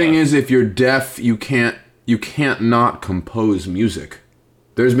when you're deaf. The thing is, if you're deaf, you can't not compose music.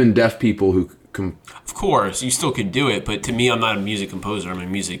 There's been deaf people who Of course, you still could do it, but to me, I'm not a music composer. I'm a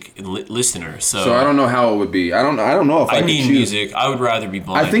music listener. So I don't know how it would be. I don't know if I could need choose. music. I would rather be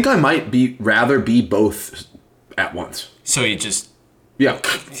blind. I think I might rather be both at once. So you just Yeah.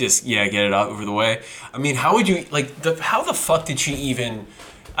 get it out over the way. I mean, how would you how the fuck did she even?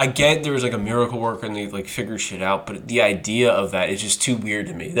 I get there was like a miracle worker and they like figured shit out, but the idea of that is just too weird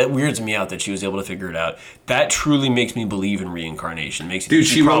to me. That weirds me out that she was able to figure it out. That truly makes me believe in reincarnation. Dude,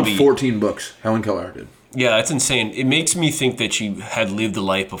 she wrote 14 books. Helen Keller did. Yeah, that's insane. It makes me think that she had lived a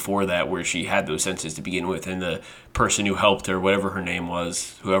life before that where she had those senses to begin with, and the person who helped her, whatever her name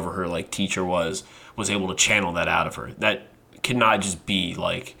was, whoever her like teacher was able to channel that out of her. That cannot just be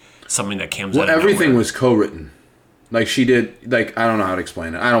like something that comes out of everything nowhere. was co-written. Like she did, like I don't know how to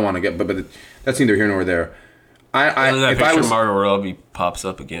explain it. I don't want to get, but that's neither here nor there. If I was Margot Robbie pops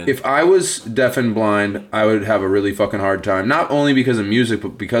up again. If I was deaf and blind, I would have a really fucking hard time. Not only because of music,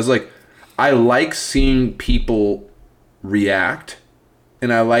 but because like I like seeing people react,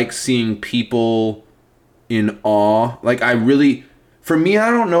 and I like seeing people in awe. Like for me, I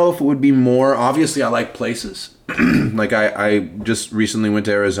don't know if it would be more. Obviously, I like places. Like I just recently went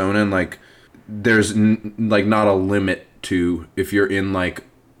to Arizona, and like. There's like not a limit to if you're in like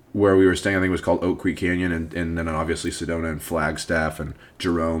where we were staying. I think it was called Oak Creek Canyon, and then obviously Sedona and Flagstaff and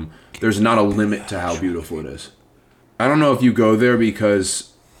Jerome. There's not a limit to how beautiful it is. I don't know if you go there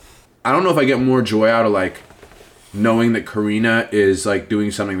because I don't know if I get more joy out of like knowing that Karina is like doing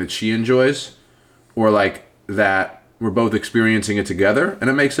something that she enjoys, or like that we're both experiencing it together and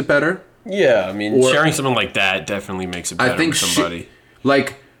it makes it better. Yeah, I mean, sharing something like that definitely makes it better for somebody.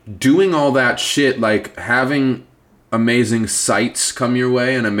 Like doing all that shit, like having amazing sights come your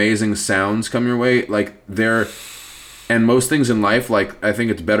way and amazing sounds come your way, like and most things in life, like I think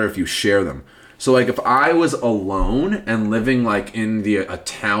it's better if you share them. So like if I was alone and living like in the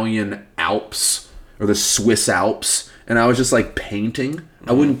Italian Alps or the Swiss Alps and I was just like painting,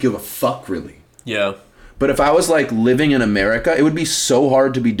 I wouldn't give a fuck really. Yeah. But if I was like living in America, it would be so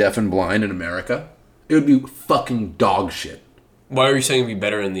hard to be deaf and blind in America. It would be fucking dog shit. Why are you saying it'd be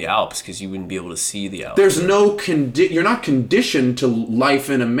better in the Alps? Because you wouldn't be able to see the Alps. There's no you're not conditioned to life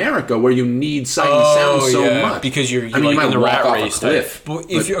in America where you need sight and sound so much. Because you're I mean, like you might in the walk rat off race a cliff.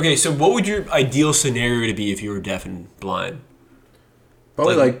 Okay, so what would your ideal scenario to be if you were deaf and blind?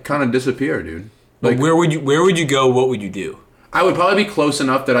 Probably like kind of disappear, dude. Like where would you go? What would you do? I would probably be close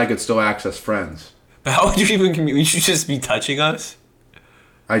enough that I could still access friends. But how would you even communicate? You should just be touching us?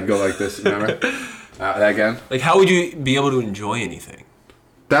 I'd go like this, remember? That again? Like how would you be able to enjoy anything?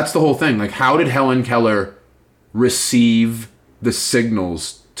 That's the whole thing. Like, how did Helen Keller receive the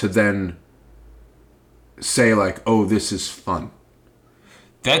signals to then say, like, oh, this is fun?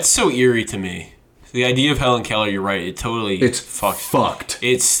 That's so eerie to me. The idea of Helen Keller, you're right. It's fucked.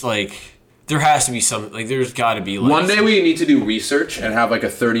 It's like, there has to be some, like, there's got to be, like... One day we need to do research and have, like, a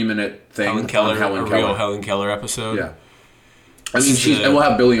 30-minute thing Helen Keller, on Helen Keller. Real Helen Keller episode. Yeah. I mean, and we'll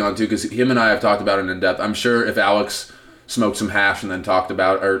have Billy on, too, because him and I have talked about it in depth. I'm sure if Alex... smoked some hash and then talked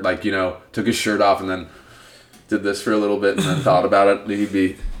about, or like, you know, took his shirt off and then did this for a little bit and then thought about it, he'd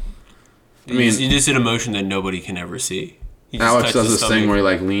be... I mean... You just did a motion that nobody can ever see. Alex does this thing where he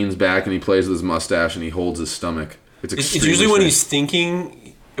like leans back and he plays with his mustache and he holds his stomach. It's usually when he's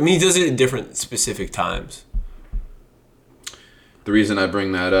thinking... I mean, he does it at different specific times. The reason I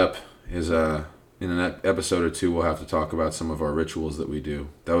bring that up is in an episode or two we'll have to talk about some of our rituals that we do.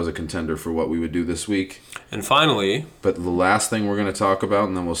 That was a contender for what we would do this week. And finally... But the last thing we're going to talk about,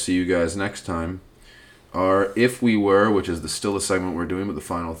 and then we'll see you guys next time, are If We Were, which is still the segment we're doing, but the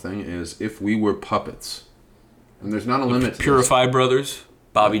final thing is If We Were Puppets. And there's not a limit to Purify Brothers,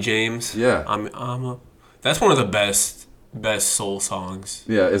 Bobby James. Yeah. That's one of the best soul songs.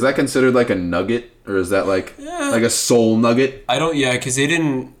 Yeah, is that considered like a nugget? Or is that like a soul nugget? Because they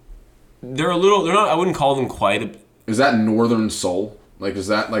didn't... they're not, I wouldn't call them quite Is that Northern Soul? Like, is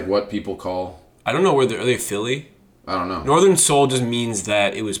that like what people call... I don't know are they Philly? I don't know. Northern Soul just means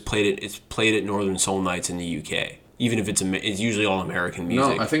that it's played at Northern Soul nights in the UK. Even if it's usually all American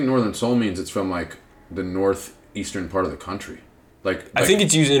music. No, I think Northern Soul means it's from like the northeastern part of the country. Like I think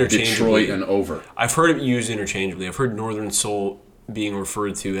it's used interchangeably. Detroit and over. I've heard it used interchangeably. I've heard Northern Soul being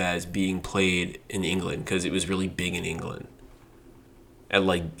referred to as being played in England because it was really big in England. And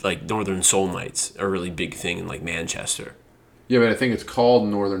like Northern Soul nights are a really big thing in like Manchester. Yeah, but I think it's called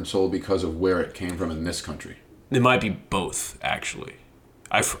Northern Soul because of where it came from in this country. It might be both, actually.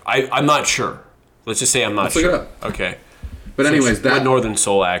 I'm not sure. Let's just say I'm not sure. Look it up. Okay. But anyways, what Northern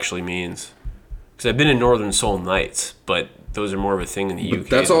Soul actually means. Because I've been in Northern Soul nights, but those are more of a thing in the UK.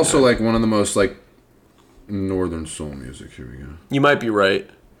 That's also like one of the most like Northern soul music. Here we go. You might be right,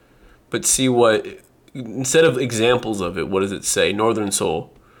 but see what instead of examples of it, what does it say? Northern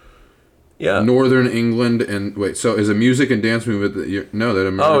soul. Yeah. Northern England and wait. So is a music and dance movement that you no that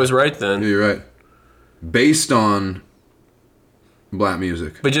American? Oh, I was right then. Yeah, you're right. Based on black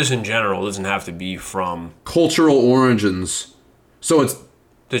music, But just in general, it doesn't have to be from cultural origins. So it's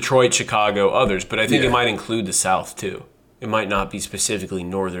Detroit, Chicago, others. But I think Yeah. it might include the South too. It might not be specifically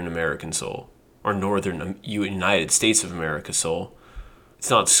Northern American soul or Northern United States of America soul. It's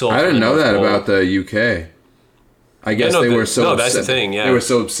not soul. I from didn't the know North that Pole. about the UK. I guess no, they the- were so no, that's the obsessed- thing, yeah. They were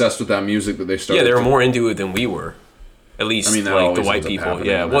so obsessed with that music that they started. Yeah, they were to- more into it than we were. At least, I mean, that like the always white ends up people. happening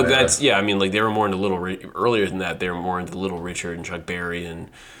Yeah, in well, that that's era. yeah. I mean, like they were more into earlier than that. They were more into Little Richard and Chuck Berry and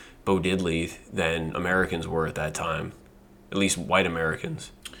Bo Diddley than Americans were at that time. At least white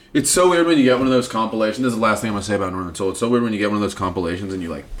Americans. It's so weird when you get one of those compilations. This is the last thing I'm gonna say about Northern Soul. It's so weird when you get one of those compilations and you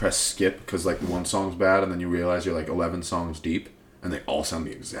like press skip because like one song's bad, and then you realize you're like 11 songs deep, and they all sound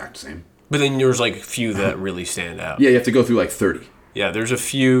the exact same. But then there's like a few that really stand out. Yeah, you have to go through like 30. Yeah, there's a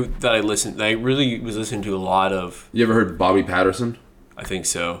few that I really was listening to a lot of. You ever heard Bobby Patterson? I think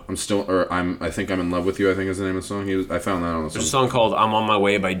so. I think I'm in love with you. I think is the name of the song. I found that on the There's a song. song called "I'm on My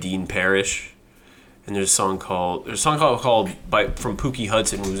Way" by Dean Parrish, and there's a song called from Pookie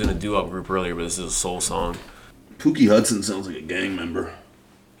Hudson, who was in a doo-wop group earlier, but this is a soul song. Pookie Hudson sounds like a gang member.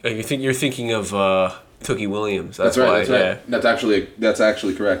 You're thinking of Tookie Williams. That's right. why, That's right. yeah. That's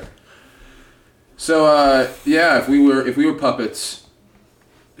actually correct. So yeah, if we were puppets,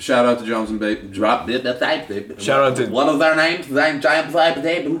 shout out to Jones and Babe. Drop it. Shout out to What are their names? Giant Fly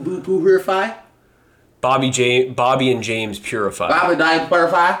Potato Boo Boo Purify. Bobby and James Purify. Bobby Diet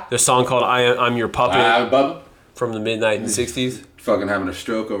Purify. The song called I'm Your Puppet Bubba. from the mid-1960s. Fucking having a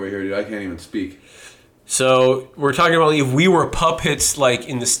stroke over here, dude. I can't even speak. So we're talking about if we were puppets, like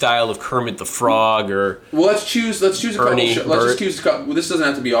in the style of Kermit the Frog, or Well, let's choose a Bernie, couple. Let's just choose a couple. Well, this doesn't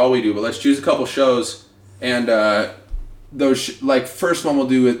have to be all we do, but let's choose a couple shows, and those like first one we'll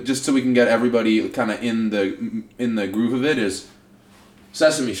do it just so we can get everybody kind of in the groove of it is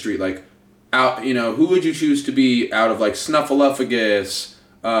Sesame Street. Like out, who would you choose to be out of like Snuffleupagus,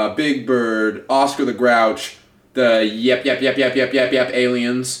 Big Bird, Oscar the Grouch, the yep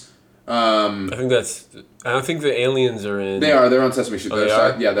aliens. I don't think the aliens are in. They're on Sesame Street. Oh, they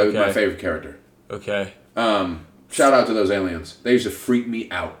are? Yeah, that was my Okay. favorite character. Okay. Shout out to those aliens. They used to freak me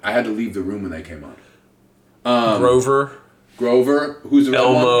out. I had to leave the room when they came on. Grover. Who's the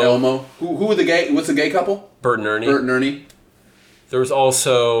real one? Elmo. Who are the gay? What's the gay couple? Bert and Ernie. Bert and Ernie. There was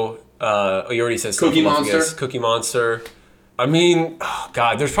also. You already said Cookie Snuffleupagus. Monster? Cookie Monster. I mean,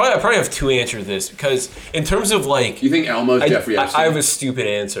 God, I probably have two answers to this because in terms of like, You think Elmo's Jeffrey Epstein? I have a stupid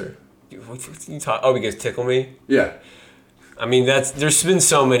answer. What you talk? Oh, because Tickle Me. Yeah. I mean, there's been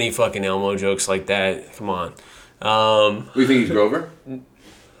so many fucking Elmo jokes like that. Come on. We think he's Grover?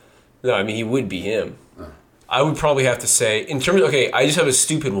 No, I mean he would be him. I would probably have to say in terms. Okay, I just have a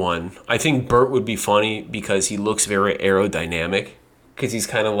stupid one. I think Bert would be funny because he looks very aerodynamic. Because he's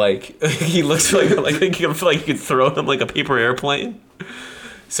kind of like he looks like I feel like you could throw him like a paper airplane.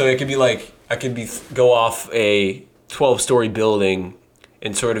 So it could be like go off a 12-story building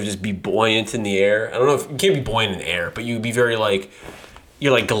and sort of just be buoyant in the air. I don't know if you can't be buoyant in air, but you'd be very like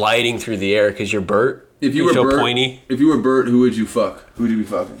you're like gliding through the air because you're Bert. If you were so Bert, pointy. If you were Bert, who would you fuck? Who would you be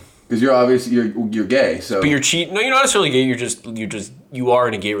fucking? Because you're obviously you're gay, so. But you're cheating. No, you're not necessarily gay. You are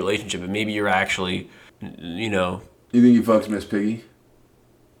in a gay relationship, but maybe you're actually, You think you fucks Miss Piggy?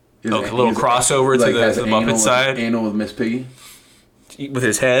 A little crossover to the Muppet side Anal with Miss Piggy. with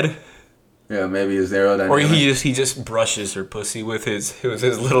his head. Yeah, maybe his aerodynamic. Or he just brushes her pussy with his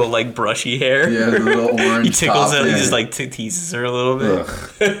little like brushy hair. Yeah, the little orange. He tickles top, it. yeah. He just like teases her a little bit.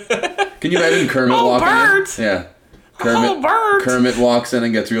 Can you imagine Kermit Oh, walking Bert! in? Yeah. Bert! Kermit walks in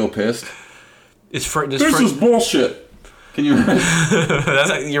and gets real pissed. This is bullshit. Can you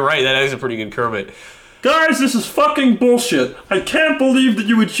imagine? you're right. That is a pretty good Kermit. Guys, this is fucking bullshit. I can't believe that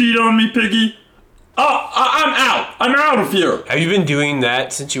you would cheat on me, Piggy. I'm out. I'm out of here. Have you been doing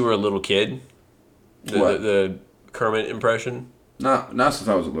that since you were a little kid? What? The Kermit impression? Not since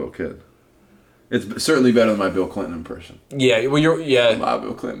I was a little kid. It's certainly better than my Bill Clinton impression. Yeah. Well, My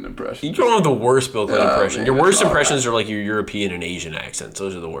Bill Clinton impression. You don't have the worst Bill Clinton impression. man, Your it's worst all impressions are like your European and Asian accents.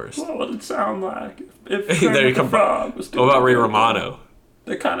 Those are the worst. What would it sound like if There you Kermit the come. Frog was What doing about Ray it? Romano?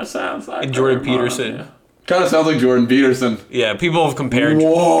 That kind of sounds like And Jordan Ray Romano, Peterson. yeah. Kind of sounds like Jordan Peterson. Yeah, people have compared.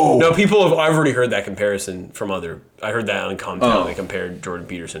 Whoa. No, people have. I've already heard that comparison from other. I heard that on Comtown. Oh. They compared Jordan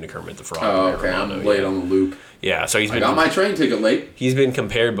Peterson to Kermit the Frog. Oh, Ray okay. Romano, I'm late yeah. on the loop. Yeah, so I got my train ticket late. he's been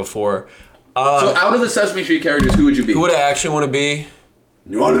compared before. So out of the Sesame Street characters, who would you be? Who would I actually want to be?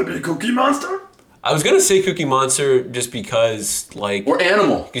 You want to be Cookie Monster? I was gonna say Cookie Monster just because, like, Or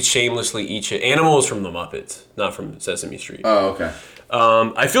Animal. you could shamelessly eat it. Animal is from the Muppets, not from Sesame Street. Oh, okay.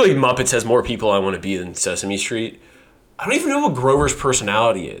 I feel like Muppets has more people I want to be than Sesame Street. I don't even know what Grover's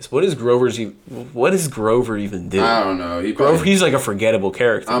personality is. What does Grover even do? I don't know. He's like a forgettable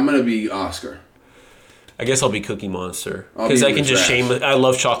character. I'm gonna be Oscar. I guess I'll be Cookie Monster I'll because be I in can the just trash. I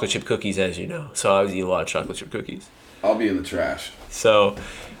love chocolate chip cookies, as you know. So I would eat a lot of chocolate chip cookies. I'll be in the trash. So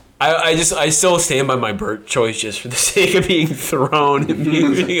I still stand by my Bert choice just for the sake of being thrown and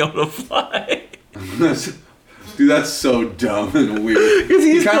being able to fly. Dude, that's so dumb and weird.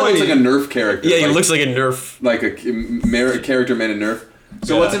 He kind of looks like a Nerf character. Yeah, he looks like a Nerf. like a character made in Nerf.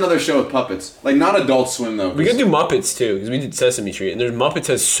 So what's another show with puppets? Like not Adult Swim though. We could do Muppets too because we did Sesame Street and there's Muppets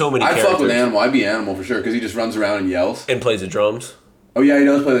has so many I'd characters. fuck with Animal. I'd be Animal for sure because he just runs around and yells. And plays the drums. Oh yeah, he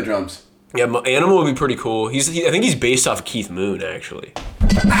does play the drums. Yeah, Animal would be pretty cool. I think he's based off of Keith Moon actually.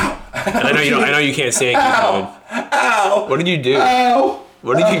 Ow! And I know you can't stand Keith Moon. Ow! What did you do? Ow!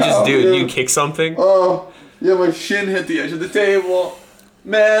 What did you just do? Did you kick something? Oh, yeah, my shin hit the edge of the table.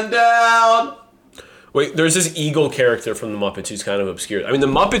 Man down. Wait, there's this eagle character from the Muppets who's kind of obscure. I mean, the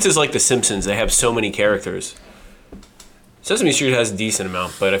Muppets is like the Simpsons. They have so many characters. Sesame Street has a decent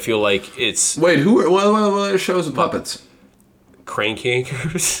amount, but I feel like it's Wait, what other shows with puppets? Crank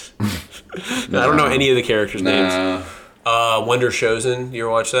Yankers. I don't know any of the characters' names. Wonder Chosen. You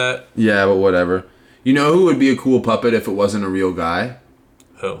ever watch that? Yeah, but whatever. You know who would be a cool puppet if it wasn't a real guy?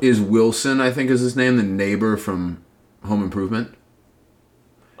 Who? Is Wilson, I think is his name, the neighbor from Home Improvement.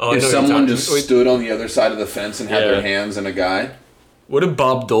 Oh, If someone just stood on the other side of the fence and had Yeah. their hands in a guy, What if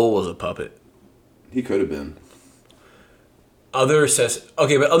Bob Dole was a puppet? he could have been. But other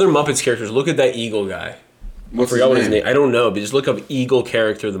Muppets characters. Look at that eagle guy. What's I forgot what his name. I don't know, but just look up eagle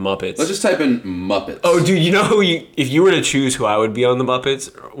character the Muppets. Let's just type in Muppets. Oh, dude, you know who if you were to choose who I would be on the Muppets,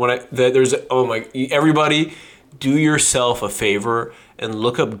 everybody, do yourself a favor and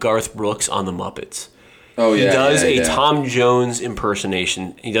look up Garth Brooks on the Muppets. Oh yeah, He does a yeah. Tom Jones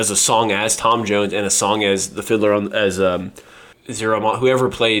impersonation. He does a song as Tom Jones and a song as the Fiddler on whoever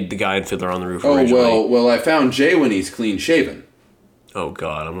played the guy in Fiddler on the Roof Oh originally. well, I found Jay when he's clean shaven. Oh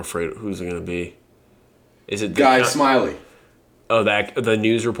God, I'm afraid who's it gonna be? Is it the Guy Smiley? Oh, the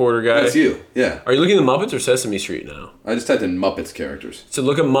news reporter guy. That's you. Yeah. Are you looking at the Muppets or Sesame Street now? I just typed in Muppets characters. So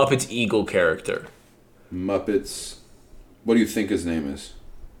look at Muppets Eagle character. Muppets. What do you think his name is?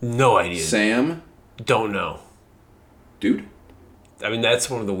 No idea. Sam? Don't know. Dude? I mean, that's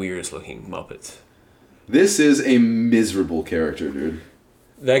one of the weirdest looking Muppets. This is a miserable character, dude.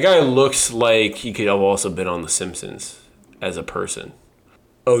 That guy looks like he could have also been on The Simpsons as a person.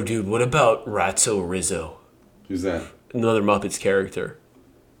 Oh, dude, what about Ratso Rizzo? Who's that? Another Muppets character.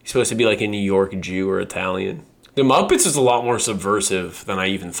 He's supposed to be like a New York Jew or Italian. The Muppets is a lot more subversive than I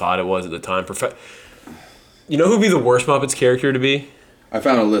even thought it was at the time. You know who'd be the worst Muppets character to be? I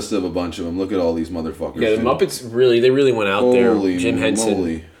found a list of a bunch of them. Look at all these motherfuckers. Yeah, the dude. Muppets really went out there. Holy Jim Henson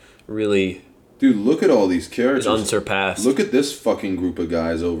moly. really Dude, look at all these characters. is unsurpassed. Look at this fucking group of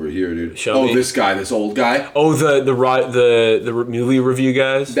guys over here, dude. Show me. This guy, this old guy. Oh, the movie review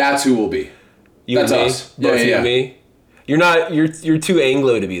guys. That's who we'll be. You That's and me? us. Both you Yeah. and me. You're not. You're too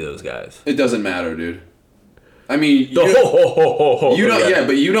Anglo to be those guys. It doesn't matter, dude. I mean, you The don't, you don't. Yeah,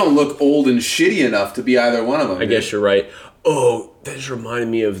 but you don't look old and shitty enough to be either one of them. I guess you're right. Oh, that just reminded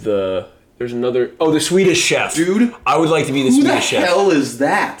me of there's another. Oh, the Swedish Chef. Dude, I would like to be the who the Swedish Chef. hell is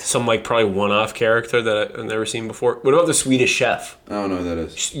that? Some like probably one-off character that I've never seen before. What about the Swedish Chef? I don't know who that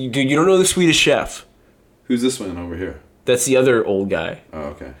is. Dude, you don't know the Swedish Chef? Who's this one over here? That's the other old guy. Oh,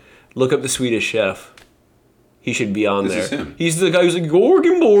 okay. Look up the Swedish Chef. He should be on This there. is him. He's the guy who's like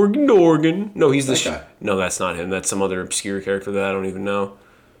Gorgon. No, he's That guy. No, that's not him. That's some other obscure character that I don't even know.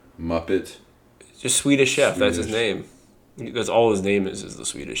 Muppet. Just Swedish Chef. That's his Swedish. name. That's all his name is the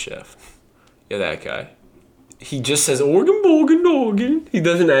Swedish Chef. Yeah, that guy. He just says organ. He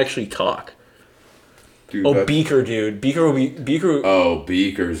doesn't actually talk. Dude, Oh, that- Beaker, dude. Beaker. Oh,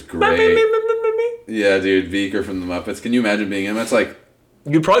 Beaker's great. Yeah, dude, Beaker from the Muppets. Can you imagine being him? That's like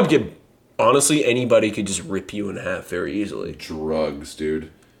You'd probably get. Honestly, anybody could just rip you in half very easily. drugs, dude. You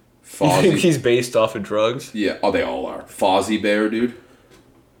think Fozzie. he's based off of drugs? Yeah, oh, they all are. Fozzie Bear, dude.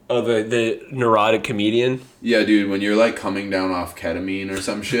 Oh, the neurotic comedian. Yeah, dude, when you're like coming down off ketamine or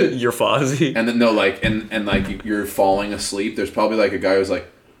some shit. You're Fozzie. And then no, like and like you're falling asleep. There's probably like a guy who's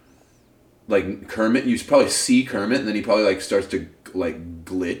like Kermit. You probably see Kermit, and then he probably like starts to like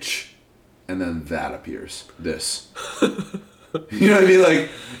glitch, and then that appears. This, you know what I mean? Like,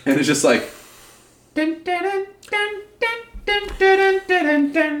 and it's just like.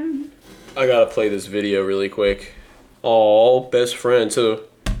 I gotta play this video really quick. Oh, best friend. So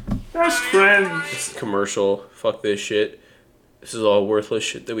Best friends. This is commercial. Fuck this shit. This is all worthless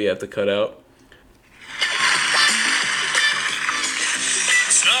shit that we have to cut out.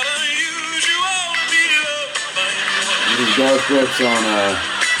 These Garth Brooks on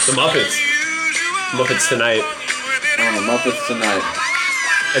The Muppets. Muppets Tonight. the Muppets Tonight.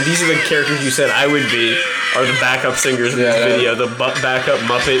 And these are the characters you said I would be. Are the backup singers in this Yeah. video? The backup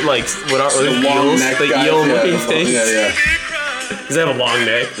Muppet, like what are The the long eels? neck The guys, eel yeah, looking the- things. Yeah, Does they have a long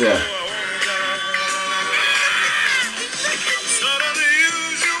neck? yeah.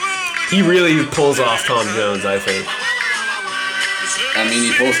 He really pulls off Tom Jones, I think. I mean,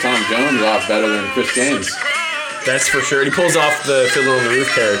 he pulls Tom Jones off better than Chris Gaines. That's for sure. He pulls off the Fiddler on the Roof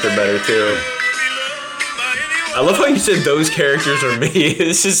character better too. I love how you said those characters are me.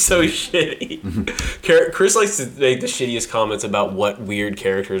 It's just so shitty. Chris likes to make the shittiest comments about what weird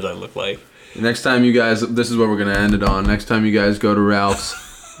characters I look like. Next time you guys, this is what we're going to end it on. Next time you guys go to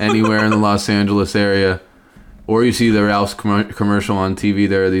Ralph's anywhere in the Los Angeles area, or you see the Ralph's commercial on TV,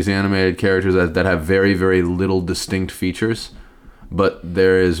 there are these animated characters that have very, very little distinct features. But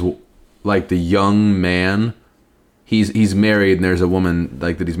there is, like, the young man. He's married, and there's a woman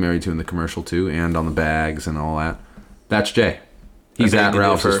like that he's married to in the commercial too, and on the bags and all that. That's Jay. He's at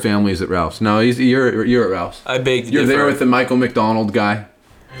Ralph's. His family's at Ralph's. No, you're at Ralph's. I beg to You're differ. there with the Michael McDonald guy.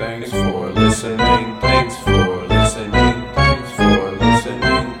 Thanks for listening. Thanks for